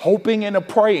it, hoping and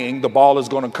praying the ball is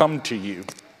going to come to you.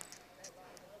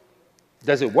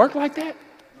 Does it work like that?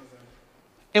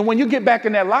 And when you get back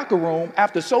in that locker room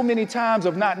after so many times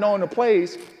of not knowing the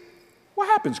plays, what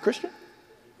happens, Christian?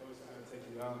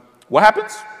 What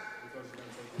happens?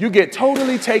 You get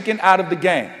totally taken out of the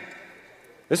game.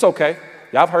 It's okay.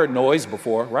 Y'all have heard noise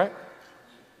before, right?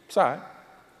 It's all right.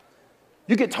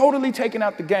 You get totally taken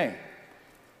out the game.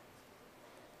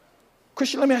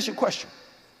 Christian, let me ask you a question.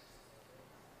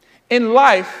 In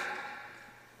life,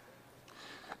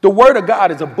 the Word of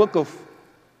God is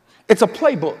it's a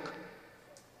playbook.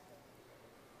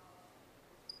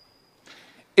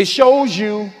 It shows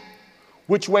you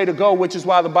which way to go, which is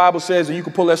why the Bible says, and you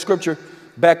can pull that scripture,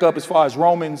 back up as far as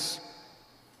Romans,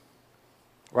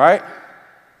 right?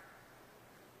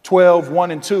 12,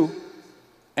 1 and 2,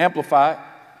 amplified.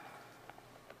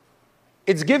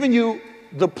 It's giving you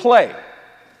the play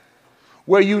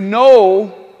where you know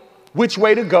which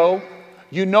way to go,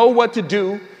 you know what to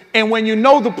do, and when you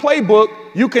know the playbook,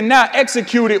 you can now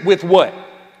execute it with what?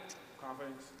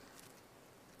 Confidence.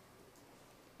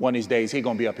 One of these days, he's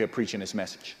going to be up here preaching this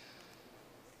message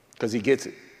because he gets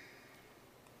it.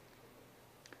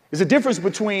 There's a difference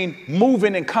between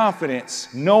moving in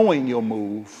confidence, knowing you'll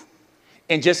move,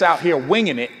 and just out here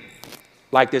winging it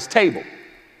like this table.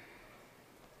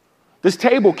 This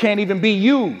table can't even be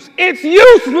used. It's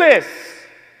useless,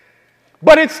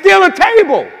 but it's still a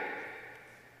table.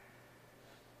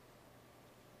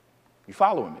 You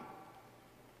following me?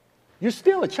 You're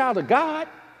still a child of God.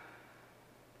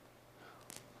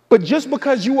 But just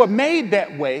because you are made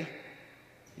that way,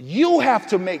 you have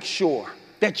to make sure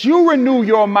that you renew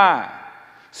your mind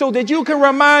so that you can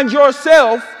remind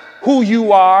yourself who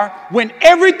you are when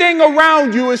everything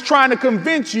around you is trying to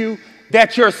convince you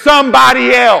that you're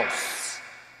somebody else.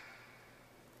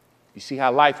 You see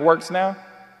how life works now?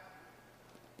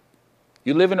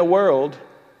 You live in a world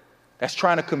that's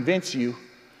trying to convince you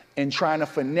and trying to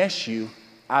finesse you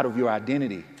out of your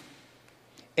identity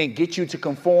and get you to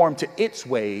conform to its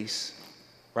ways,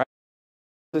 right?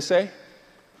 What does it say?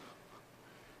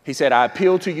 He said, I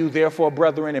appeal to you, therefore,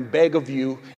 brethren, and beg of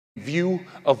you, in view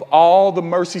of all the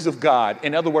mercies of God.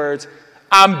 In other words,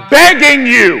 I'm begging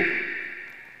you.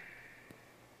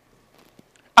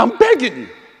 I'm begging you.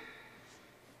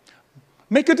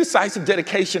 Make a decisive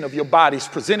dedication of your bodies,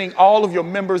 presenting all of your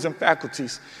members and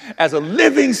faculties as a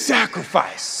living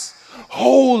sacrifice,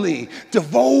 holy,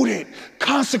 devoted,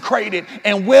 consecrated,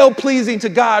 and well-pleasing to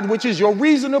God, which is your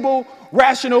reasonable,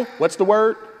 rational, what's the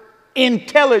word?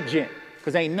 Intelligent.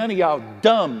 Because ain't none of y'all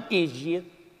dumb, is you?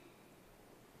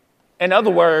 In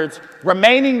other words,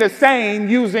 remaining the same,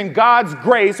 using God's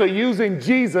grace or using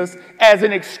Jesus as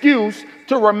an excuse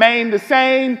to remain the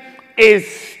same is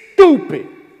stupid.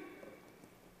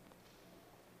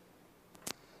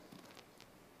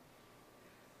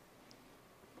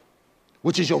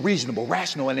 Which is your reasonable,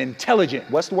 rational, and intelligent,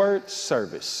 what's the word?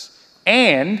 Service.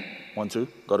 And, 1, 2,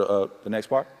 go to the next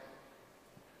part.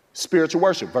 Spiritual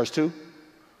worship, verse 2.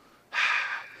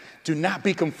 Do not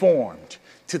be conformed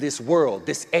to this world,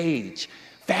 this age,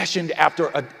 fashioned after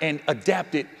and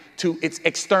adapted to its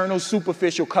external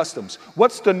superficial customs.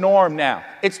 What's the norm now?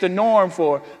 It's the norm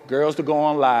for girls to go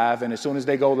on live, and as soon as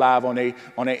they go live on their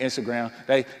Instagram,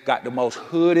 they got the most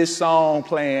hoodest song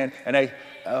playing, and they,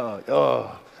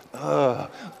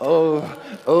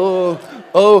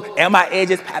 and my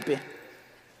edges popping.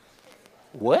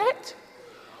 What?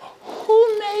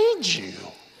 Who made you?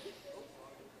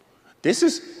 This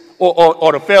is,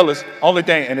 or the fellas, only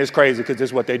thing, and it's crazy because this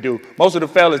is what they do. Most of the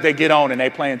fellas, they get on and they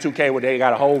playing 2K where they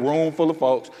got a whole room full of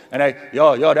folks, and they,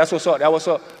 yo, that's what's up, that what's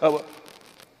up.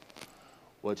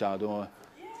 What y'all doing?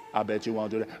 I bet you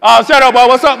won't do that. Oh, shut up, boy,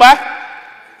 what's up, boy?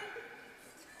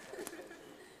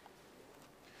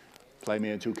 Play me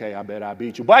in 2K, I bet I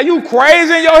beat you. Boy, you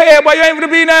crazy in your head, boy, you ain't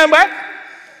gonna be nothing, boy.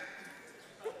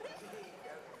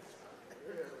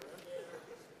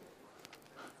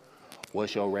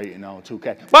 What's your rating on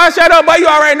 2K? Boy, shut up, boy, you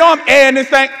already know I'm airing this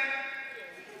thing.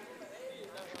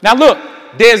 Now look,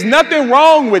 there's nothing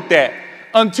wrong with that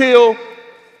until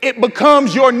it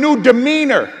becomes your new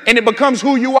demeanor and it becomes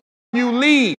who you are. You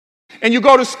lead and you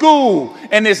go to school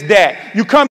and it's that. You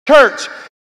come to church,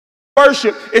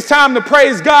 worship, it's time to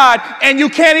praise God, and you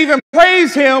can't even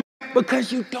praise him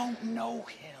because you don't know him.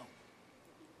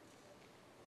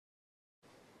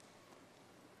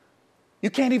 You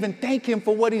can't even thank him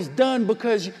for what he's done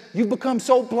because you've become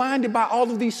so blinded by all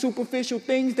of these superficial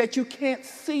things that you can't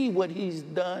see what he's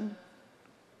done.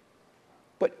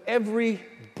 But every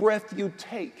breath you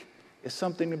take is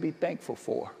something to be thankful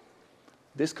for.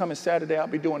 This coming Saturday, I'll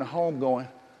be doing a homegoing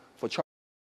for Charles'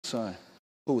 son,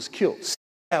 who was killed,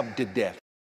 stabbed to death.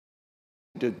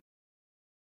 It's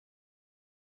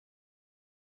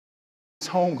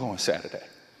homegoing Saturday.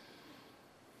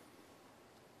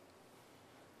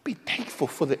 Be thankful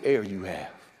for the air you have.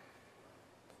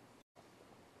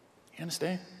 You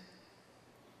understand?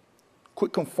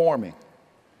 Quit conforming.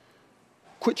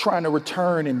 Quit trying to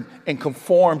return and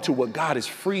conform to what God has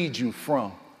freed you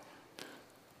from.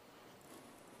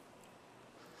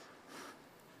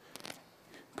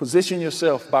 Position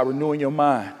yourself by renewing your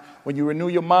mind. When you renew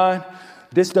your mind,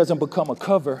 this doesn't become a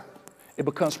cover, it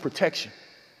becomes protection.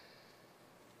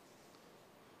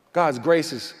 God's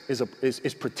grace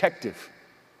is protective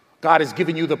God has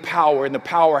given you the power, and the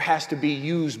power has to be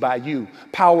used by you.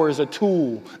 Power is a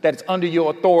tool that's under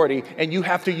your authority, and you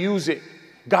have to use it.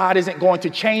 God isn't going to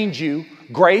change you,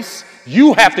 Grace.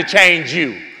 You have to change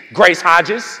you, Grace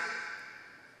Hodges.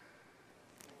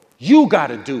 You got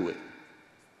to do it.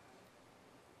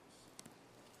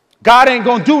 God ain't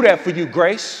going to do that for you,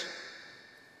 Grace.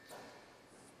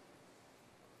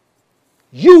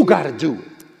 You got to do it.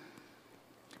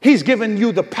 He's given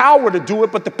you the power to do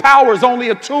it, but the power is only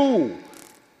a tool.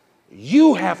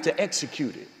 You have to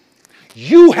execute it.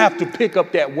 You have to pick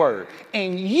up that word,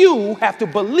 and you have to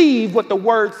believe what the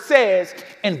word says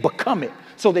and become it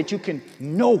so that you can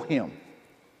know him.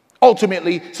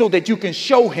 Ultimately, so that you can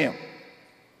show him.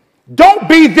 Don't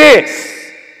be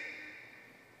this.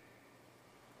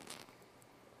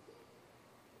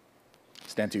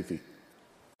 Stand to your feet.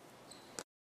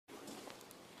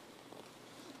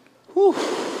 Whew.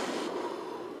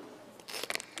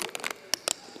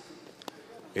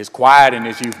 It's quiet in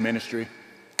this youth ministry.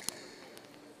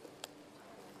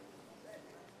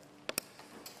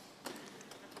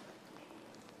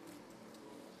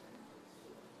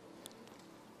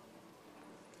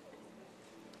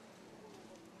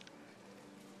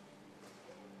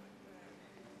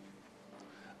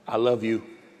 I love you,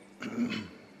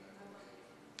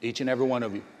 each and every one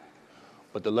of you,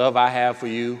 but the love I have for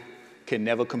you can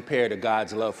never compare to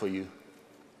God's love for you.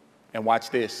 And watch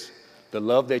this, the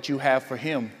love that you have for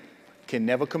him can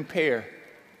never compare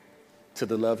to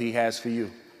the love he has for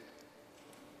you.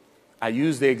 I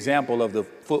use the example of the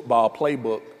football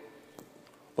playbook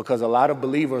because a lot of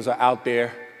believers are out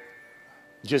there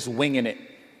just winging it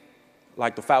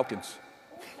like the Falcons.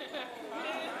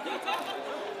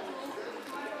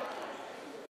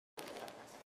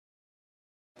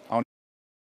 On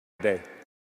day.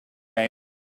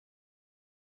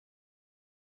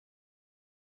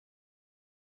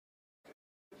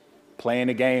 Playing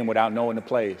the game without knowing the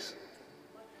plays.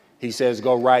 He says,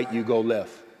 go right, you go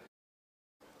left.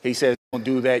 He says, don't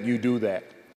do that, you do that.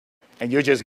 And you're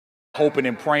just hoping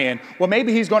and praying, well,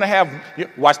 maybe he's going to have,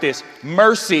 watch this,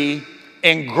 mercy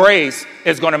and grace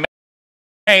is going to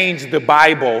change the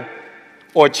Bible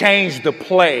or change the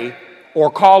play or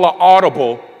call an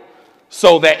audible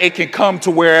so that it can come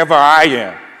to wherever I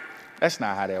am. That's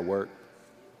not how that works.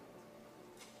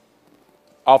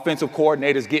 Offensive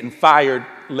coordinators getting fired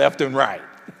left and right.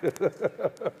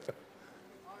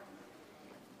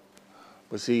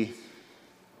 But see,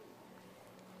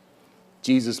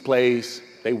 Jesus plays,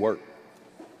 they work.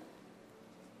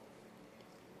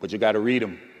 But you got to read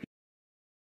them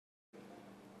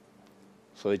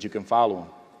so that you can follow them.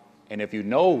 And if you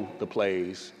know the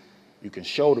plays, you can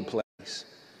show the plays.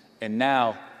 And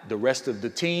now the rest of the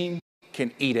team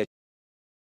can eat it.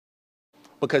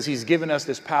 Because he's given us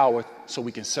this power so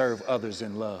we can serve others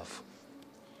in love.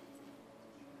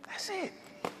 That's it.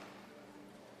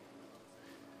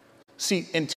 See,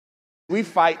 and we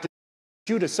fight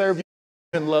you to serve you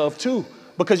in love too.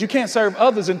 Because you can't serve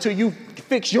others until you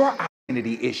fix your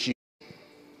identity issue.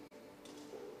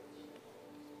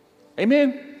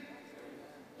 Amen?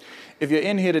 If you're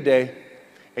in here today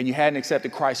and you hadn't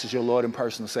accepted Christ as your Lord and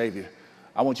personal Savior,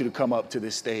 I want you to come up to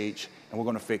this stage and we're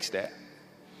going to fix that.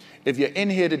 If you're in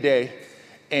here today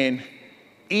and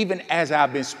even as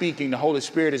I've been speaking, the Holy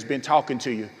Spirit has been talking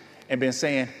to you and been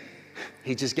saying,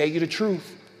 he just gave you the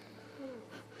truth.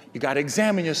 You got to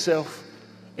examine yourself,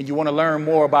 and you want to learn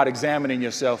more about examining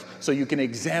yourself so you can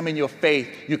examine your faith.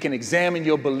 You can examine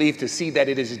your belief to see that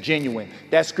it is genuine.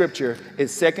 That scripture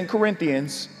is 2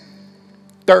 Corinthians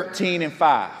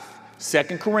 13:5.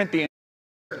 2 Corinthians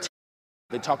 13.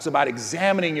 It talks about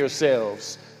examining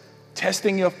yourselves,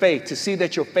 testing your faith to see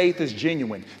that your faith is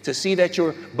genuine, to see that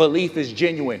your belief is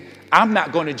genuine. I'm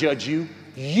not going to judge you.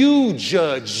 You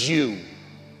judge you.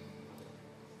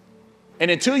 And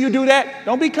until you do that,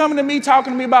 don't be coming to me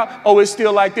talking to me about, oh, it's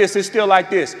still like this, it's still like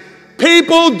this.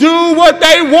 People do what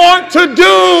they want to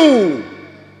do.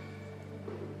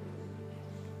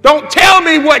 Don't tell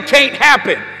me what can't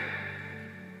happen.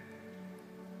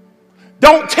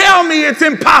 Don't tell me it's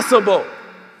impossible.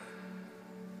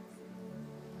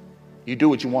 You do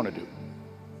what you want to do.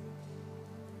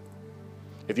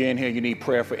 If you're in here, you need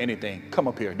prayer for anything, come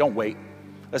up here. Don't wait.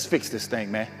 Let's fix this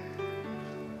thing, man.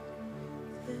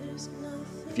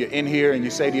 If you're in here and you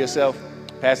say to yourself,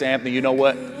 Pastor Anthony, you know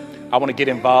what? I want to get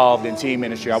involved in team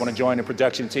ministry. I want to join the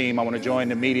production team. I want to join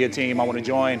the media team. I want to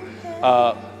join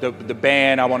the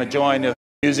band. I want to join the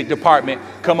music department.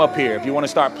 Come up here. If you want to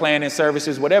start planning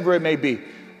services, whatever it may be,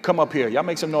 come up here. Y'all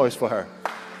make some noise for her.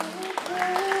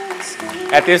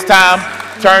 At this time,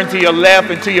 turn to your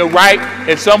left and to your right.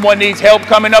 If someone needs help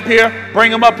coming up here,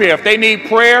 bring them up here. If they need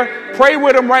prayer, Pray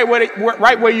with them right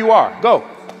where you are. Go.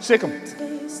 Sick them.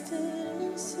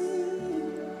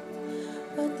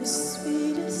 But the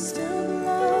sweetest of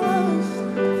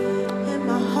love, and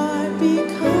my heart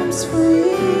becomes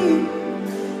free,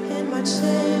 and my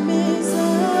shame is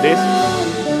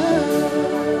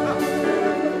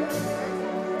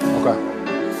Okay.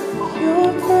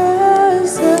 Your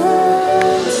presence,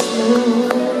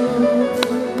 Lord.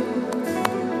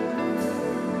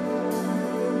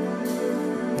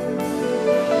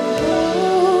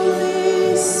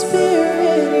 Holy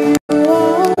Spirit, you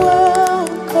are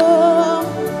welcome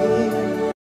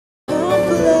here. Come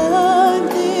flood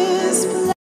this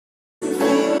place,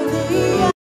 fill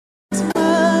the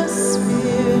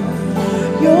atmosphere.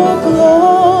 Your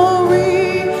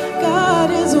glory, God,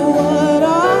 is what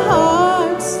our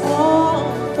hearts long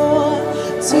for,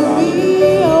 to be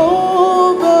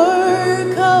overcome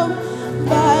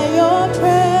by your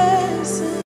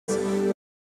presence.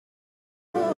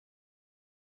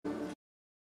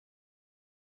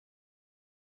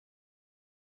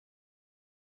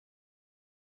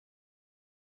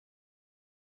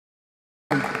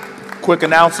 Quick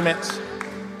announcements.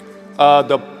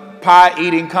 The pie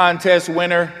eating contest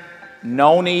winner,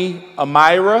 Noni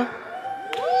Amira.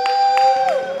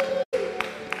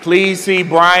 Please see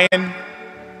Brian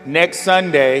next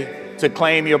Sunday to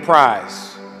claim your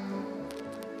prize.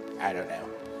 I don't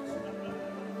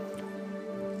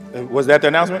know. Was that the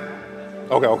announcement?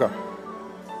 Okay.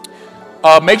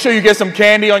 Make sure you get some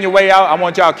candy on your way out. I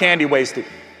want y'all candy wasted.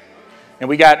 And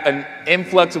we got an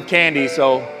influx of candy,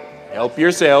 so help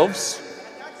yourselves.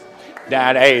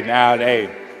 Now, hey,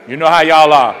 you know how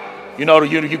y'all are. You know,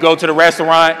 you go to the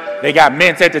restaurant, they got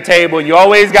mints at the table, and you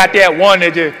always got that one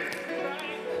that you...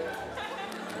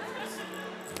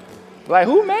 Like,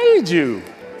 who made you?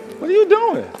 What are you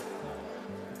doing?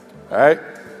 All right.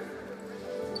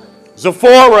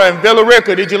 Zephora and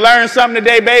Villarica, did you learn something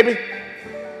today, baby?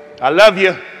 I love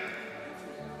you.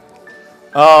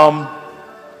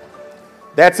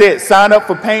 That's it. Sign up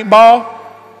for paintball.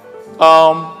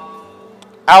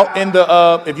 Out in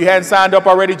the, if you hadn't signed up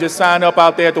already, just sign up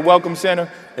out there at the Welcome Center.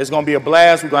 It's going to be a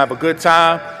blast. We're going to have a good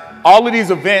time. All of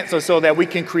these events are so that we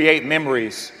can create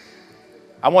memories.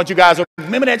 I want you guys to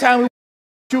remember that time we were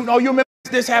shooting. Oh, you remember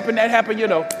this happened, that happened, you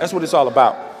know. That's what it's all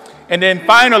about. And then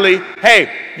finally,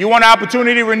 hey, you want an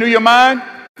opportunity to renew your mind?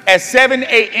 At 7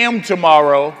 a.m.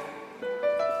 tomorrow,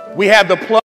 we have the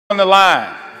plug on the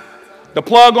line. The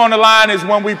plug on the line is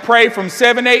when we pray from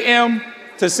 7 a.m.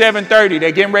 to 7:30.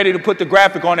 They're getting ready to put the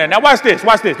graphic on there. Now watch this.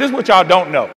 This is what y'all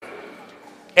don't know.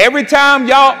 Every time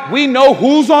we know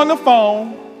who's on the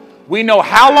phone. We know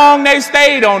how long they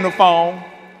stayed on the phone.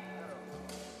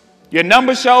 Your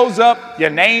number shows up. Your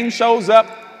name shows up.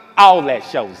 All that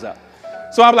shows up.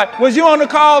 So I'm like, was you on the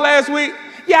call last week?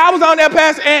 Yeah, I was on there,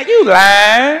 Pastor Ant. You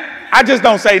lying. I just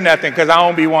don't say nothing because I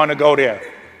don't be wanting to go there.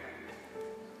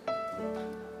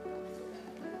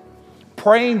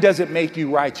 Praying doesn't make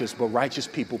you righteous, but righteous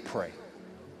people pray.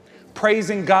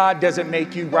 Praising God doesn't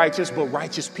make you righteous, but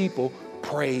righteous people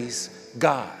praise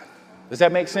God. Does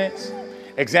that make sense?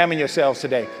 Examine yourselves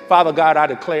today. Father God, I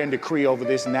declare and decree over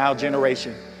this now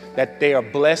generation that they are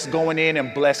blessed going in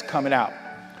and blessed coming out.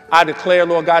 I declare,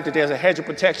 Lord God, that there's a hedge of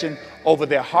protection over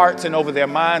their hearts and over their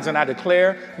minds. And I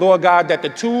declare, Lord God, that the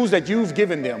tools that you've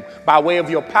given them by way of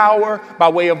your power, by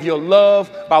way of your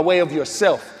love, by way of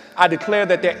yourself, I declare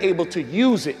that they're able to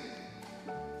use it,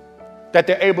 that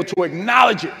they're able to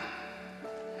acknowledge it,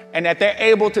 and that they're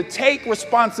able to take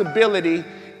responsibility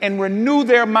and renew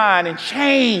their mind and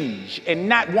change and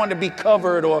not want to be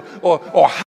covered or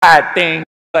hide things,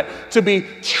 but to be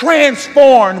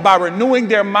transformed by renewing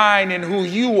their mind in who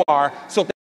you are so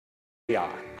that they are.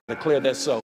 I declare that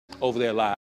so over their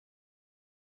lives.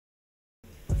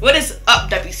 What is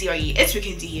up, WCYE? It's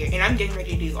Mackenzie here, and I'm getting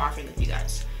ready to do offering with you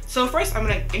guys. So first, I'm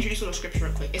going to introduce a little scripture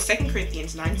real quick. It's 2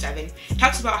 Corinthians 9:7. It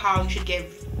talks about how you should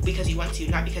give because you want to,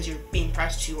 not because you're being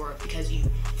pressed to or because you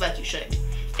feel like you should.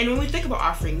 And when we think about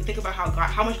offering, we think about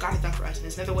how much God has done for us, and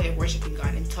it's another way of worshiping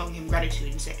God and telling Him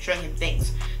gratitude and showing Him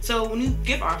thanks. So when you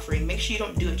give offering, make sure you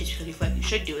don't do it just because you feel like you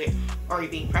should do it or you're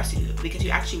being pressed to do it, because you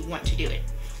actually want to do it.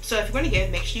 So if you're going to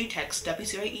give, make sure you text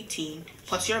WCYE18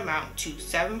 plus your amount to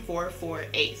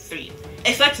 74483. If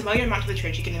you'd like to mail your amount to the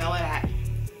church, you can mail it at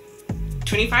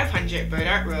 2500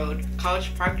 Burdart Road,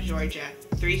 College Park, Georgia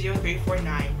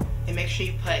 30349, and make sure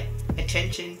you put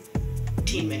attention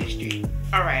teen ministry.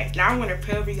 Alright, now I'm going to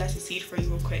pray over you guys' seed for you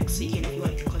real quick, so you can, if you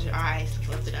want, you can close your eyes, you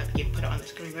can lift it up, you can put it on the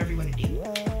screen, whatever you want to do.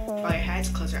 Bow your heads,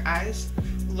 close your eyes.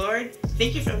 Lord,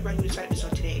 thank you for everybody who decided to sow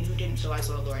today and who didn't sow as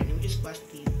well, Lord. And we just bless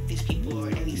these people,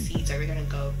 Lord, and these seeds that are going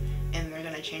to go and they're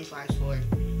gonna change lives forward,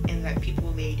 and that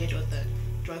people they did with a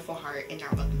joyful heart and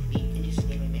not welcome feet. In Jesus'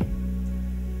 name,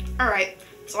 amen. Alright,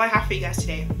 that's all I have for you guys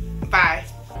today. Bye.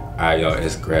 Alright, y'all,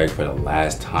 it's Greg for the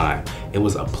last time. It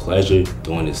was a pleasure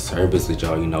doing this service with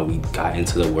y'all. You know, we got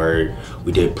into the word,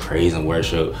 we did praise and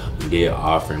worship, we did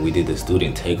offering, we did the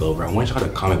student takeover. I want y'all to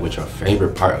comment what your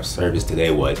favorite part of service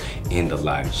today was in the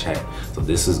live chat. So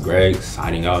this is Greg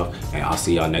signing off, and I'll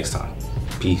see y'all next time.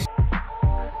 Peace.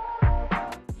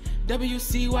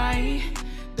 WCYE,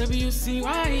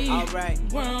 WCYE. All right.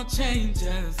 World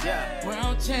changers. Yeah.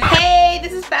 World changers. Hey,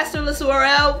 this is Pastor Alyssa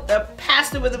Worrell, the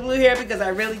pastor with the blue hair, because I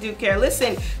really do care.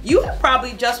 Listen, you have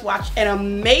probably just watched an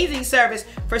amazing service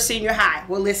for senior high.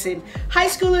 Well, listen, high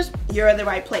schoolers, you're in the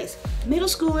right place. Middle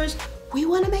schoolers, we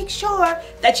want to make sure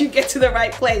that you get to the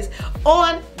right place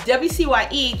on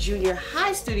WCYE Junior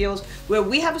High Studios, where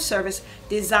we have a service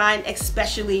designed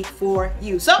especially for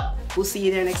you. So, we'll see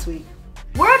you there next week.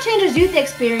 World Changers Youth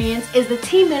Experience is the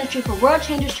team ministry for World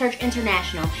Changers Church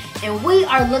International, and we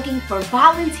are looking for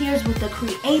volunteers with a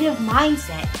creative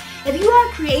mindset. If you are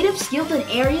creative, skilled in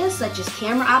areas such as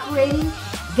camera operating,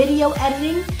 video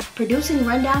editing, producing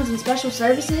rundowns and special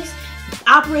services,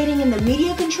 operating in the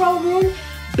media control room,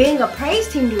 being a praise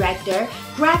team director,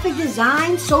 graphic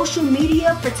design, social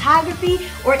media, photography,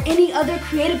 or any other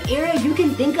creative area you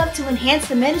can think of to enhance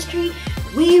the ministry,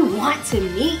 we want to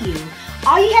meet you.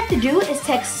 All you have to do is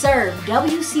text SERVE,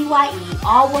 WCYE,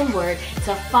 all one word,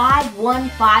 to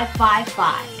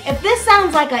 51555. If this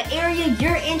sounds like an area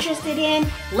you're interested in,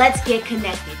 let's get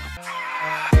connected.